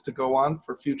you'd like us to go on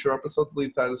for future episodes,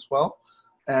 leave that as well.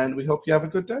 And we hope you have a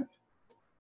good day.